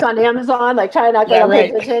 So I'm like on Amazon, like trying to act like I'm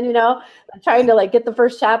paying attention, I'm trying to like get the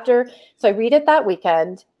first chapter. So I read it that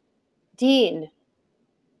weekend. Dean,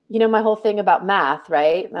 my whole thing about math,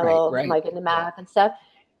 right? I'm like into math and stuff.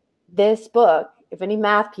 This book, if any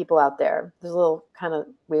math people out there, there's a little kind of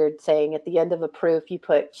weird saying at the end of a proof, you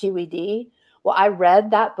put QED. Well, I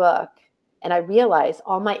read that book and I realized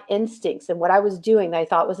all my instincts and what I was doing that I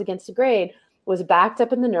thought was against the grain was backed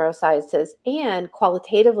up in the neurosciences and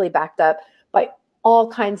qualitatively backed up by all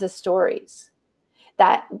kinds of stories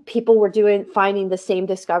that people were doing, finding the same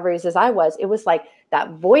discoveries as I was. It was like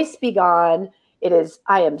that voice be gone.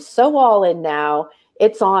 I am so all in now.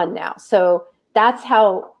 It's on now. So that's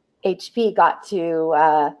how HP got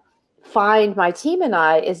to find my team and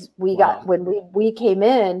I. Is we got, when we came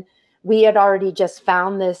in, we had already just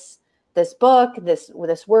found this book, this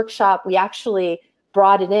workshop. We actually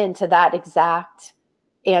brought it into that exact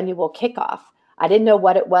annual kickoff. I didn't know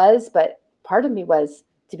what it was, but part of me was,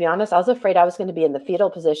 to be honest, I was afraid I was going to be in the fetal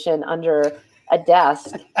position under a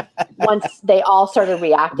desk once they all started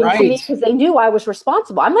reacting to me, because they knew I was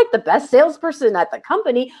responsible. I'm like the best salesperson at the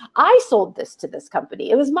company. I sold this to this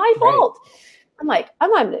company. It was my fault. I'm like, I'm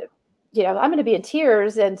going to be in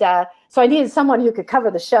tears. And so I needed someone who could cover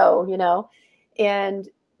the show, and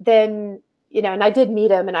then, and I did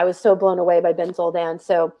meet him, and I was so blown away by Ben Zoldan.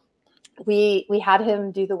 So we had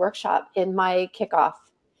him do the workshop in my kickoff.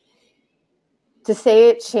 To say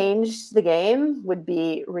it changed the game would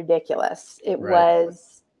be ridiculous. It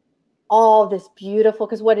was all this beautiful,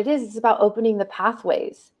 because what it is, it's about opening the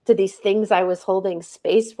pathways to these things I was holding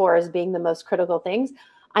space for as being the most critical things.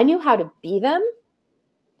 I knew how to be them.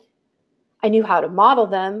 I knew how to model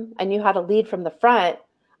them. I knew how to lead from the front.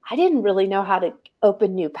 I didn't really know how to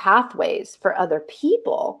open new pathways for other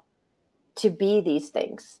people to be these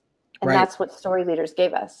things. And that's what story leaders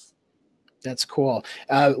gave us. That's cool.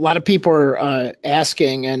 A lot of people are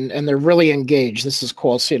asking, and they're really engaged. This is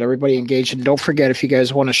cool. See everybody engaged. And don't forget, if you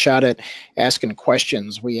guys want a shot at asking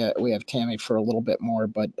questions, we have Tammy for a little bit more.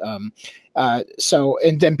 But so,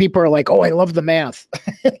 and then people are like, "Oh, I love the math."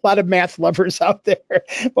 A lot of math lovers out there.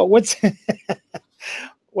 But what's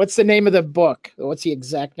the name of the book? What's the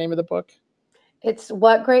exact name of the book? It's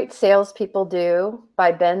What Great Salespeople Do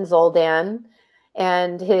by Ben Zoldan.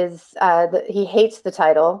 And he hates the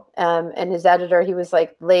title. And his editor, he was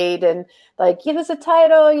like late and like, give us a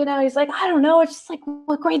title, he's like, I don't know. It's just like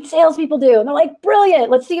what great salespeople do. And they're like, brilliant.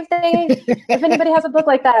 Let's see if anybody has a book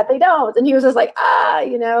like that. They don't. And he was just like,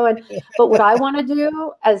 but what I want to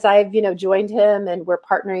do as I've, joined him and we're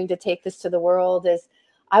partnering to take this to the world is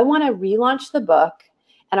I want to relaunch the book.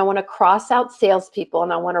 And I want to cross out salespeople,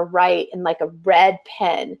 and I want to write in like a red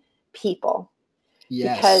pen, people.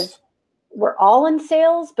 Yes. Because we're all in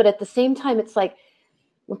sales, but at the same time, it's like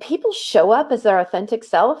when people show up as their authentic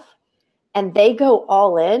self and they go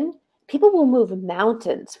all in, people will move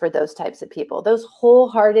mountains for those types of people, those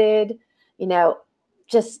wholehearted,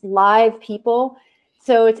 just live people.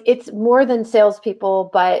 So it's more than salespeople,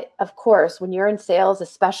 but of course, when you're in sales,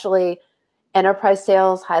 especially enterprise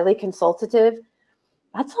sales, highly consultative,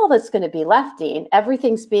 that's all that's going to be left, Dean.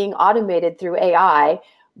 Everything's being automated through AI.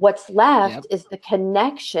 What's left is the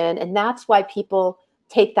connection, and that's why people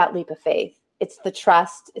take that leap of faith. It's the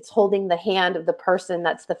trust. It's holding the hand of the person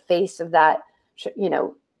that's the face of that,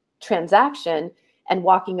 transaction, and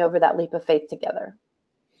walking over that leap of faith together.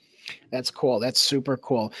 That's cool. That's super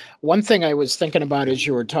cool. One thing I was thinking about as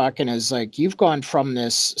you were talking is like you've gone from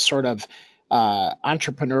this sort of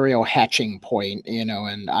entrepreneurial hatching point,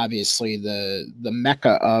 and obviously the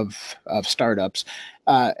mecca of startups,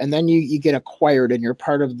 and then you get acquired and you're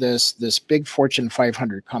part of this big Fortune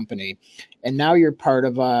 500 company, and now you're part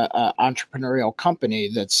of a entrepreneurial company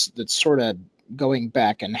that's sort of going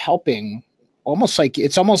back and helping, almost like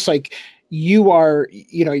you're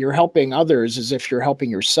helping others as if you're helping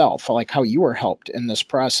yourself, like how you were helped in this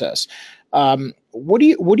process. What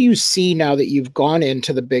do you see now that you've gone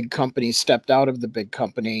into the big company, stepped out of the big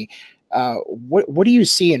company? What do you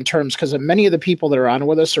see in terms, because many of the people that are on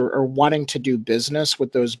with us are wanting to do business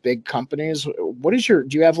with those big companies. Do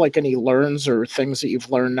you have like any learns or things that you've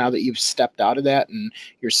learned now that you've stepped out of that and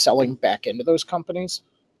you're selling back into those companies?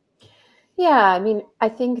 Yeah, I mean, I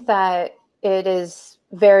think that it is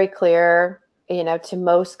very clear, to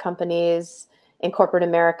most companies in corporate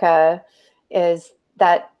America, is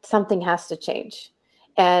that something has to change.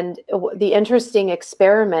 And the interesting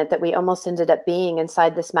experiment that we almost ended up being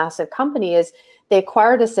inside this massive company is they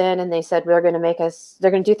acquired us in and they said, they're going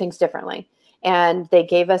to do things differently. And they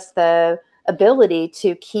gave us the ability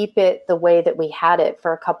to keep it the way that we had it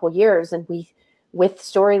for a couple years. And with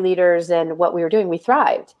story leaders and what we were doing, we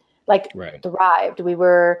thrived. Thrived.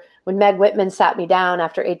 When Meg Whitman sat me down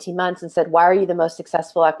after 18 months and said, why are you the most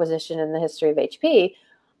successful acquisition in the history of HP?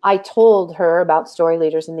 I told her about story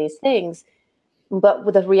leaders and these things.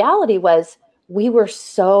 But the reality was we were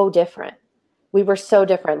so different. We were so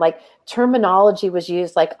different. Like terminology was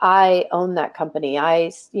used like, I own that company. I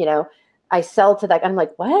sell to that. I'm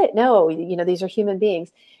like, what? No, these are human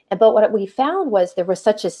beings. But what we found was there was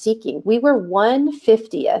such a seeking. We were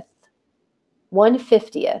 1/50th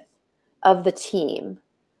of the team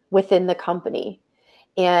within the company.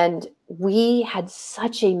 And we had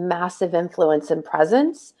such a massive influence and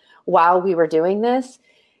presence while we were doing this.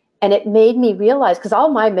 And it made me realize, because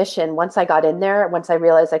all my mission, once I got in there, once I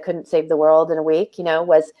realized I couldn't save the world in a week,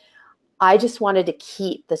 was I just wanted to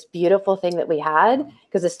keep this beautiful thing that we had,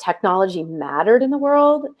 because this technology mattered in the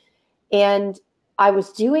world. And I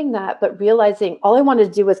was doing that, but realizing all I wanted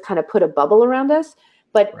to do was kind of put a bubble around us,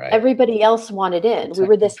 but everybody else wanted in. We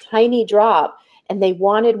were this tiny drop and they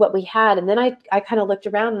wanted what we had. And then I kind of looked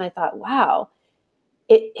around and I thought, wow,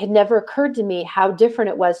 it had never occurred to me how different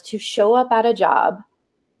it was to show up at a job,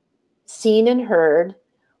 seen and heard,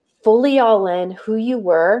 fully all in who you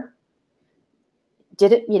were,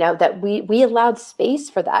 that we allowed space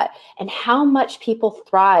for that, and how much people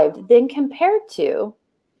thrived then compared to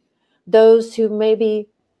those who maybe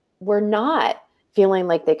were not feeling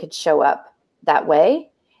like they could show up that way,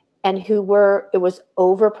 and it was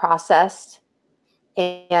over processed.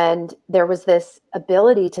 And there was this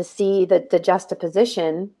ability to see the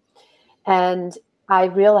juxtaposition. And I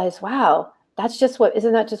realized, wow,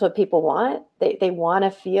 isn't that just what people want? They want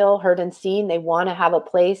to feel heard and seen. They want to have a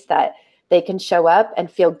place that they can show up and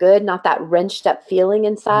feel good, not that wrenched up feeling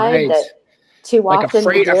inside that too like often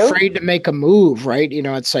afraid to make a move, right?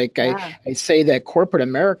 It's like I say that corporate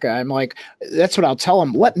America, I'm like, that's what I'll tell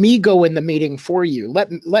them. Let me go in the meeting for you.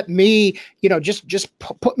 Let me, just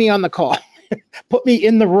put me on the call. Put me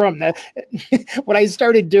in the room. What I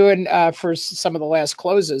started doing for some of the last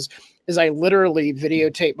closes is I literally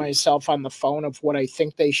videotape myself on the phone of what I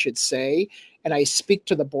think they should say, and I speak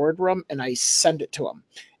to the boardroom and I send it to them.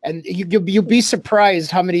 And you'll be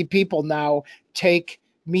surprised how many people now take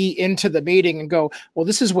me into the meeting and go, well,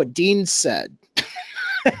 this is what Dean said.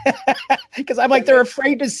 Because I'm like, they're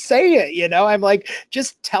afraid to say it. I'm like,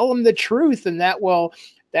 just tell them the truth, and that will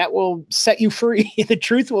set you free. The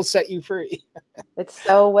truth will set you free. It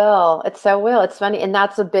so will. It's funny. And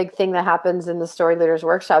that's a big thing that happens in the story leaders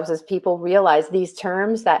workshops is people realize these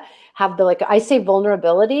terms that have I say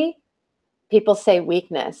vulnerability, people say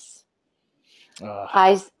weakness.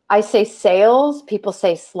 I say sales, people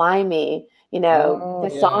say slimy,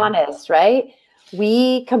 dishonest, right?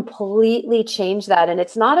 We completely change that. And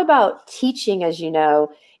it's not about teaching, as you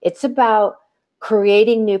know, it's about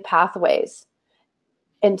creating new pathways.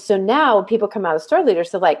 And so now people come out of story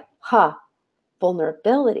leaders, they're like,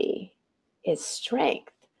 vulnerability is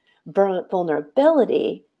strength.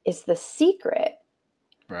 Vulnerability is the secret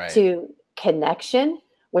to connection,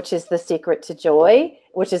 which is the secret to joy,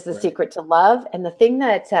 which is the secret to love. And the thing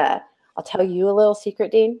that I'll tell you a little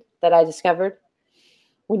secret, Dean, that I discovered.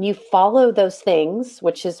 When you follow those things,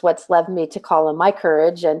 which is what's led me to call on my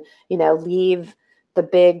courage and, leave the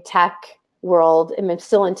big tech world. I mean, I'm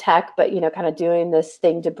still in tech, but, kind of doing this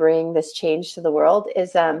thing to bring this change to the world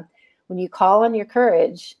is when you call on your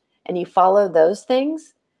courage and you follow those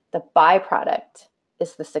things, the byproduct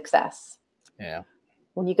is the success. Yeah.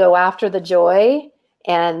 When you go after the joy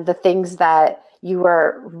and the things that you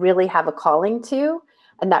are really have a calling to,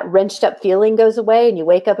 and that wrenched up feeling goes away, and you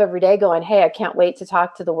wake up every day going, hey, I can't wait to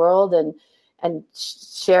talk to the world and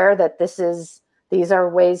share that these are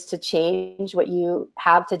ways to change what you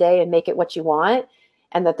have today and make it what you want,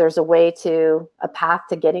 and that there's a path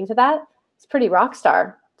to getting to that. It's pretty rock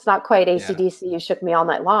star. It's not quite AC/DC, you shook me all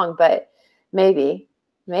night long, but maybe.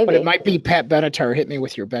 But it might be Pat Benatar, hit me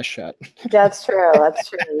with your best shot. That's true.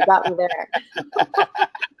 You got me there.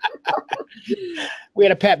 We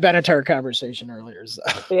had a Pat Benatar conversation earlier. So.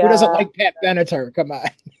 Yeah. Who doesn't like Pat Benatar? Come on.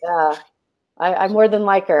 Yeah. I more than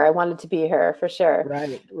like her. I wanted to be her for sure.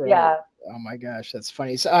 Right. Yeah. Oh my gosh, that's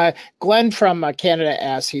funny. So, Glenn from Canada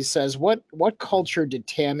asks, he says, what culture did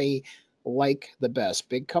Tammy like the best?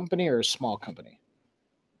 Big company or a small company?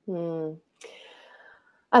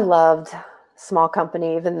 I loved small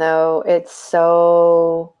company, even though there's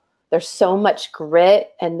so much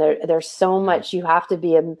grit, and there's so much, you have to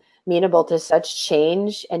be amenable to such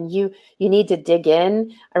change, and you need to dig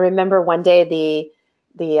in. I remember one day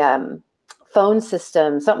the phone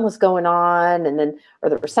system, something was going on, or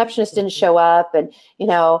the receptionist didn't show up, and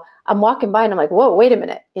I'm walking by and I'm like, whoa, wait a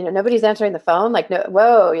minute, nobody's answering the phone, like, no,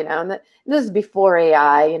 whoa, and this is before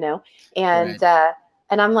AI, and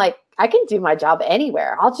and I'm like, I can do my job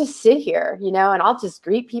anywhere. I'll just sit here, and I'll just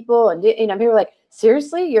greet people, and people are like,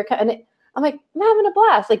 seriously, you're kind of, I'm like, I'm having a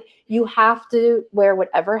blast. Like, you have to wear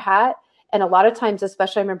whatever hat. And a lot of times,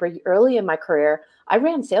 especially I remember early in my career, I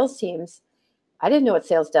ran sales teams. I didn't know what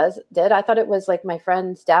sales did. I thought it was like my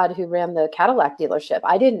friend's dad who ran the Cadillac dealership.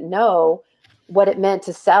 I didn't know what it meant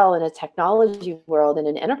to sell in a technology world in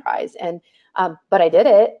an enterprise. And but I did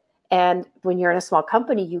it. And when you're in a small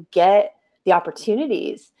company, you get the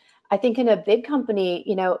opportunities. I think in a big company,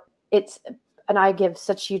 and I give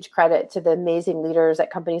such huge credit to the amazing leaders at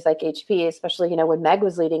companies like HP, especially, when Meg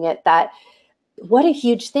was leading it, that what a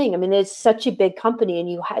huge thing. I mean, it's such a big company, and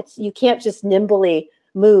you can't just nimbly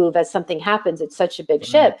move as something happens. It's such a big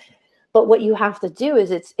ship. But what you have to do is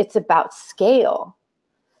it's about scale.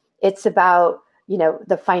 It's about,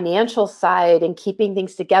 the financial side and keeping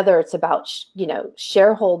things together. It's about,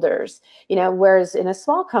 shareholders, whereas in a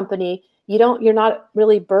small company, you're not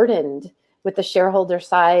really burdened with the shareholder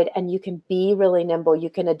side, and you can be really nimble. You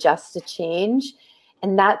can adjust to change.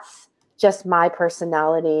 And that's just my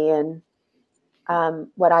personality and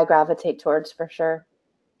what I gravitate towards for sure.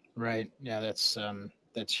 Right. Yeah, that's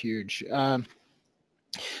huge.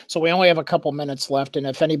 So we only have a couple minutes left, and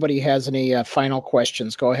if anybody has any final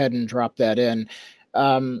questions, go ahead and drop that in.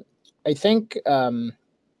 I think I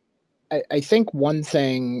think one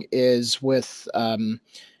thing is with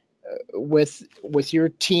your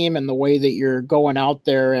team and the way that you're going out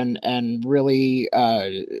there and really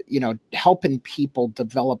helping people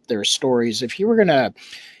develop their stories. If you were gonna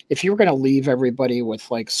leave everybody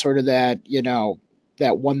with like sort of that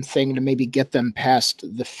that one thing to maybe get them past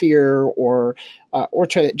the fear or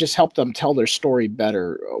to just help them tell their story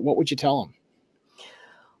better, what would you tell them?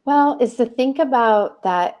 Well, is to think about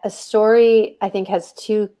that a story, I think, has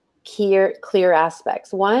two clear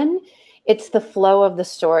aspects. One, it's the flow of the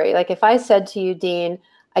story. Like if I said to you, Dean,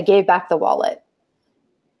 I gave back the wallet.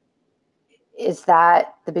 Is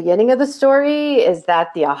that the beginning of the story? Is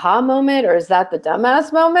that the aha moment, or is that the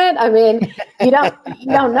dumbass moment? I mean, you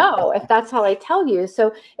don't know if that's how I tell you.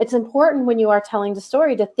 So it's important when you are telling the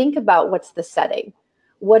story to think about what's the setting.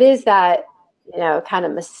 What is that, kind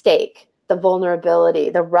of mistake, the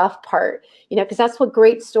vulnerability, the rough part, because that's what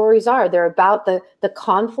great stories are. They're about the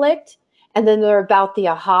conflict, and then they're about the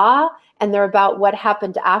aha, and they're about what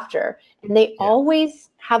happened after. And they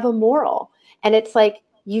always have a moral. And it's like,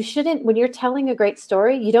 you shouldn't, when you're telling a great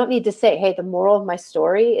story, you don't need to say, hey, the moral of my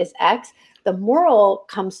story is X. The moral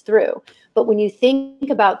comes through. But when you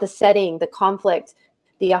think about the setting, the conflict,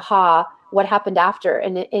 the aha, what happened after,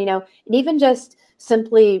 and even just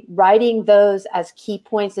simply writing those as key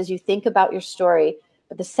points as you think about your story.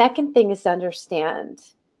 But the second thing is to understand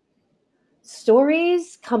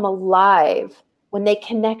stories come alive when they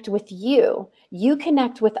connect with you, you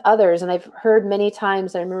connect with others. And I've heard many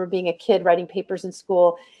times, I remember being a kid writing papers in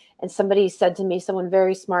school, and somebody said to me, someone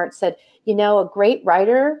very smart said, a great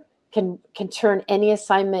writer can turn any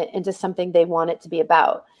assignment into something they want it to be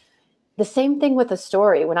about. The same thing with a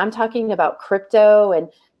story. When I'm talking about crypto and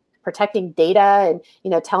protecting data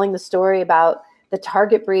and, telling the story about the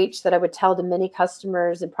Target breach that I would tell to many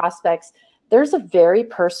customers and prospects, there's a very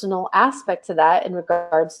personal aspect to that in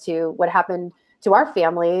regards to what happened to our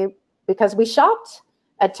family because we shopped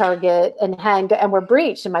at Target and were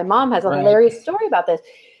breached. And my mom has a hilarious story about this.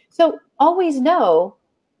 So always know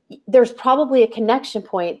there's probably a connection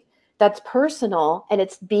point that's personal, and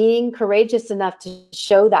it's being courageous enough to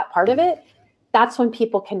show that part of it. That's when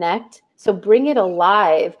people connect. So bring it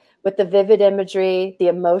alive with the vivid imagery, the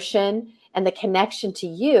emotion, and the connection to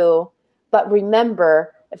you. But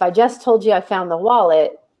remember, if I just told you I found the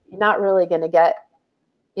wallet, you're not going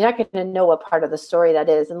to know what part of the story that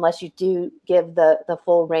is unless you do give the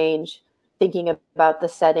full range, thinking about the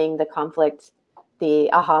setting, the conflict,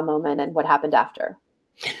 the aha moment, and what happened after.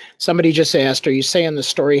 Somebody just asked, are you saying the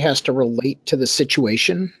story has to relate to the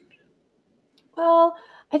situation? Well,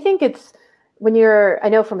 I think it's I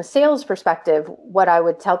know from a sales perspective, what I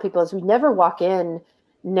would tell people is we never walk in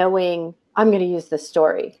knowing I'm going to use this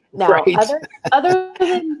story. Now, other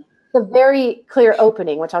than the very clear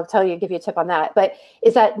opening, which I'll give you a tip on that, but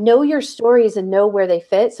is that know your stories and know where they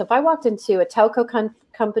fit. So if I walked into a telco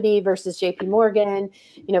company versus JP Morgan,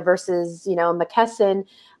 versus, McKesson,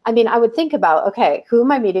 I would think about, okay, who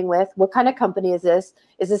am I meeting with? What kind of company is this?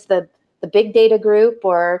 Is this the big data group,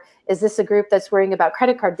 or is this a group that's worrying about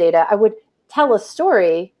credit card data? I would tell a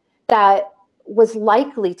story that was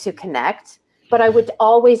likely to connect, but I would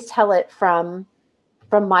always tell it from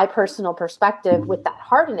my personal perspective with that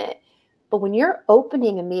heart in it. But when you're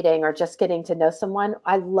opening a meeting or just getting to know someone,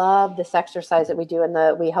 I love this exercise that we do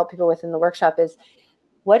we help people with in the workshop is,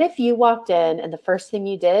 what if you walked in and the first thing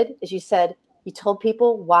you did is you told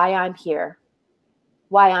people why I'm here,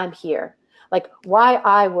 like why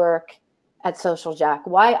I work at Social Jack,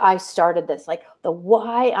 why I started this, like the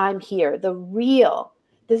why I'm here,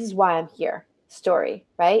 this is why I'm here story,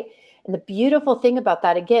 right? And the beautiful thing about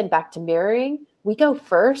that, again, back to mirroring, we go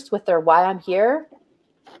first with their why I'm here.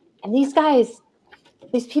 And these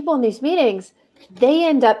people in these meetings, they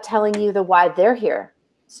end up telling you the why they're here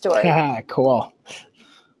story. Cool.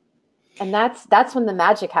 And that's when the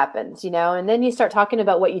magic happens, and then you start talking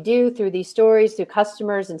about what you do through these stories, through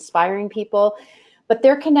customers, inspiring people, but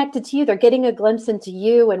they're connected to you. They're getting a glimpse into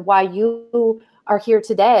you and why you are here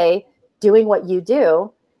today doing what you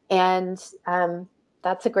do. And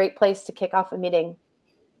that's a great place to kick off a meeting.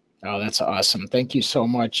 Oh, that's awesome. Thank you so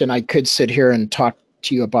much. And I could sit here and talk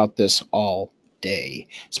to you about this all day,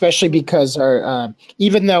 especially because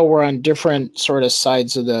even though we're on different sort of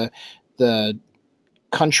sides of the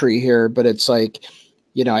country here, but it's like,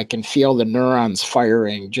 I can feel the neurons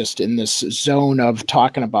firing just in this zone of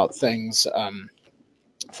talking about things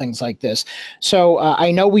like this. So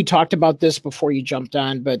I know we talked about this before you jumped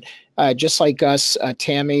on, but just like us,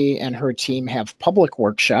 Tammy and her team have public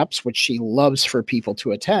workshops, which she loves for people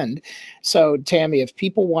to attend. So Tammy, if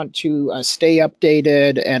people want to stay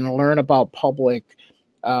updated and learn about public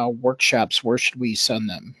workshops, where should we send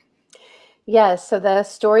them? Yes, so the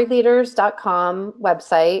storyleaders.com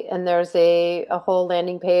website, and there's a whole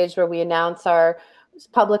landing page where we announce our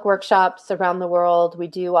public workshops around the world. We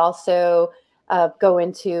do also go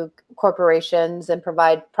into corporations and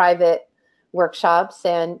provide private workshops,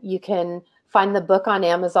 and you can find the book on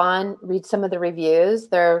Amazon, read some of the reviews.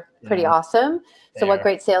 They're pretty awesome. So what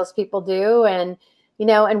great salespeople do. And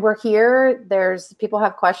and we're here. People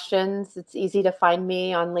have questions. It's easy to find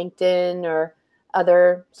me on LinkedIn or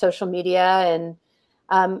other social media. And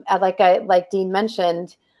like Dean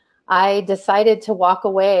mentioned, I decided to walk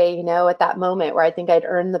away, at that moment where I think I'd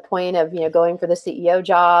earned the point of, going for the CEO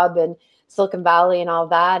job and Silicon Valley and all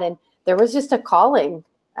that. And there was just a calling.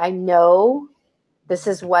 I know this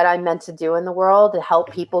is what I'm meant to do in the world, to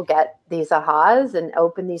help people get these ahas and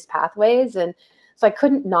open these pathways. And so I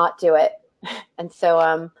couldn't not do it. And so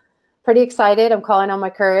I'm pretty excited. I'm calling on my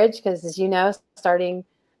courage because, as you know,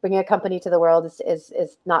 bringing a company to the world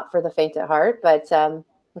is not for the faint at heart, but I'm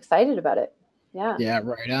excited about it. Yeah,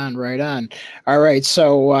 right on. All right,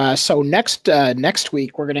 so next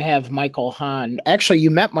week we're gonna have Michael Hahn. Actually, you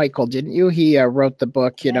met Michael, didn't you? He wrote the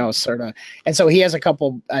book, sort of, and so he has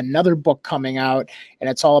another book coming out, and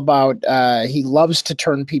it's all about he loves to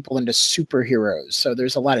turn people into superheroes. So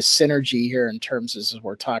there's a lot of synergy here in terms as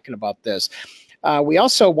we're talking about this. We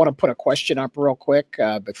also want to put a question up real quick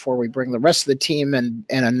before we bring the rest of the team and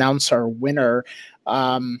announce our winner.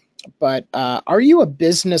 but are you a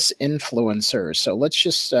business influencer? So let's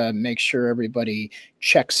just make sure everybody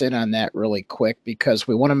checks in on that really quick, because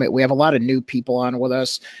we want to we have a lot of new people on with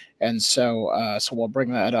us. And so we'll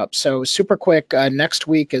bring that up. So super quick, next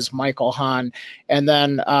week is Michael Hahn. And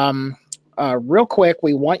then real quick,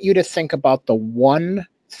 we want you to think about the one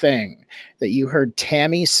thing that you heard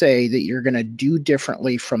Tammy say that you're going to do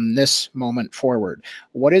differently from this moment forward.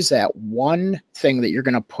 What is that one thing that you're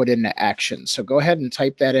going to put into action? So go ahead and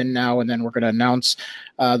type that in now, and then we're going to announce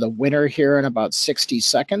the winner here in about 60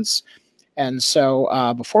 seconds. And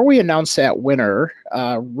so before we announce that winner,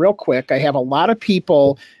 real quick, I have a lot of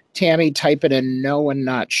people, Tammy, type it in no and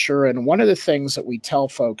not sure. And one of the things that we tell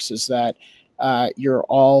folks is that you're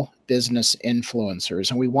all business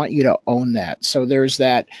influencers, and we want you to own that. So there's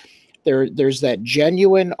that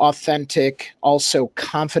genuine, authentic, also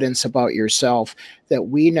confidence about yourself that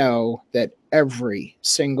we know that every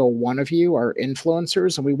single one of you are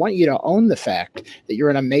influencers, and we want you to own the fact that you're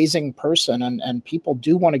an amazing person, and people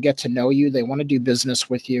do want to get to know you. They want to do business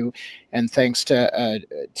with you, and thanks to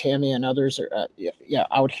Tammy and others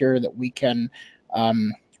out here, that we can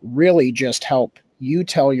really just help you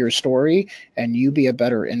tell your story and you be a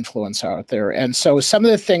better influence out there. And so some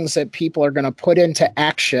of the things that people are going to put into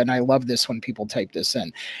action, I love this when people type this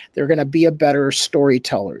in, they're going to be a better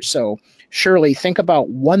storyteller. So Shirley, think about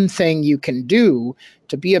one thing you can do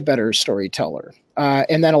to be a better storyteller.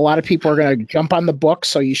 And then a lot of people are going to jump on the book.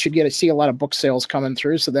 So you should get to see a lot of book sales coming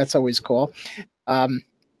through. So that's always cool.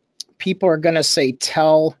 People are going to say,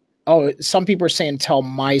 some people are saying, tell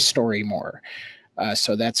my story more.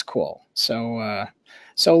 So that's cool. So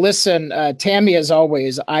listen, Tammy, as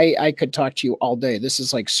always, I could talk to you all day. This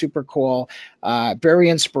is like super cool, very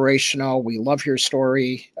inspirational. We love your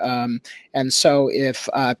story. And so if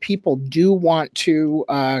people do want to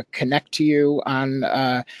connect to you on,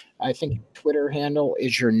 I think Twitter handle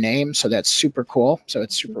is your name. So that's super cool. So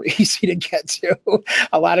it's super easy to get to.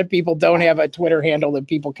 A lot of people don't have a Twitter handle that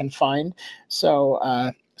people can find.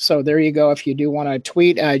 So there you go. If you do want to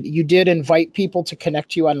tweet, you did invite people to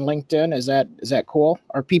connect you on LinkedIn. Is that cool?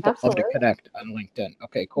 Or people Absolutely. love to connect on LinkedIn?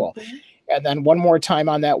 Okay, cool. Mm-hmm. And then one more time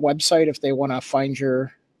on that website, if they want to find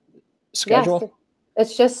your schedule. Yes,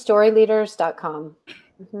 it's just storyleaders.com.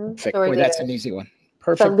 Perfect. Boy, that's an easy one.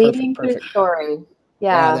 Perfect. So leading through story.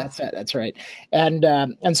 Yeah, that's it. That's right. And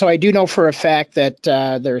so I do know for a fact that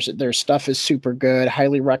their stuff is super good,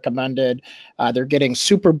 highly recommended. They're getting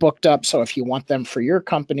super booked up. So if you want them for your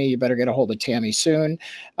company, you better get a hold of Tammy soon.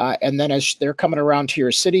 And then as they're coming around to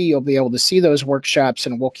your city, you'll be able to see those workshops,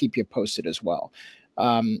 and we'll keep you posted as well.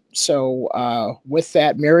 So with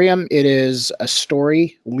that, Miriam, it is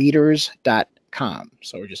storyleaders.com.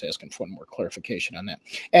 So we're just asking for one more clarification on that.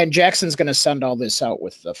 And Jackson's going to send all this out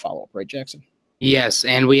with the follow-up, right, Jackson? Yes,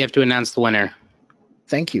 and we have to announce the winner.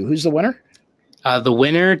 Thank you. Who's the winner? The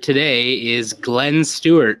winner today is Glenn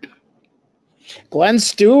Stewart. Glenn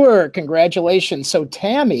Stewart, congratulations. So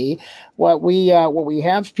Tammy, what we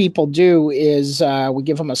have people do is we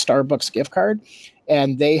give them a Starbucks gift card,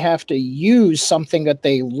 and they have to use something that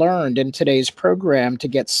they learned in today's program to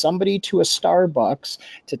get somebody to a Starbucks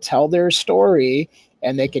to tell their story,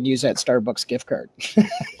 and they can use that Starbucks gift card.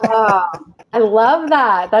 Oh, I love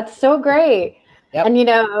that. That's so great. Yep. And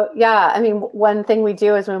I mean, one thing we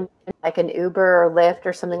do is when like an Uber or Lyft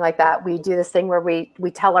or something like that, we do this thing where we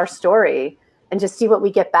tell our story and just see what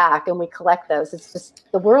we get back, and we collect those. It's just,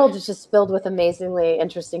 the world is just filled with amazingly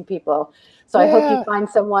interesting people. So I hope you find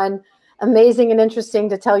someone amazing and interesting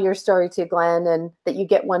to tell your story to, Glenn, and that you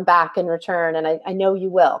get one back in return. And I know you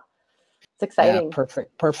will. It's exciting. Yeah,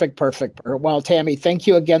 perfect. Well, Tammy, thank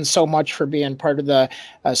you again so much for being part of the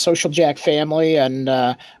Social Jack family, and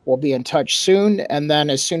we'll be in touch soon. And then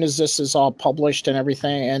as soon as this is all published and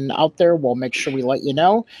everything and out there, we'll make sure we let you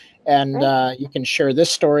know. And you can share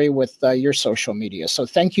this story with your social media. So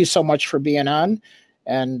thank you so much for being on.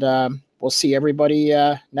 And we'll see everybody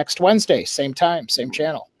next Wednesday, same time, same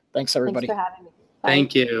channel. Thanks, everybody. Thanks for having me. Bye.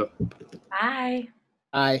 Thank you. Bye.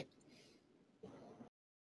 Bye.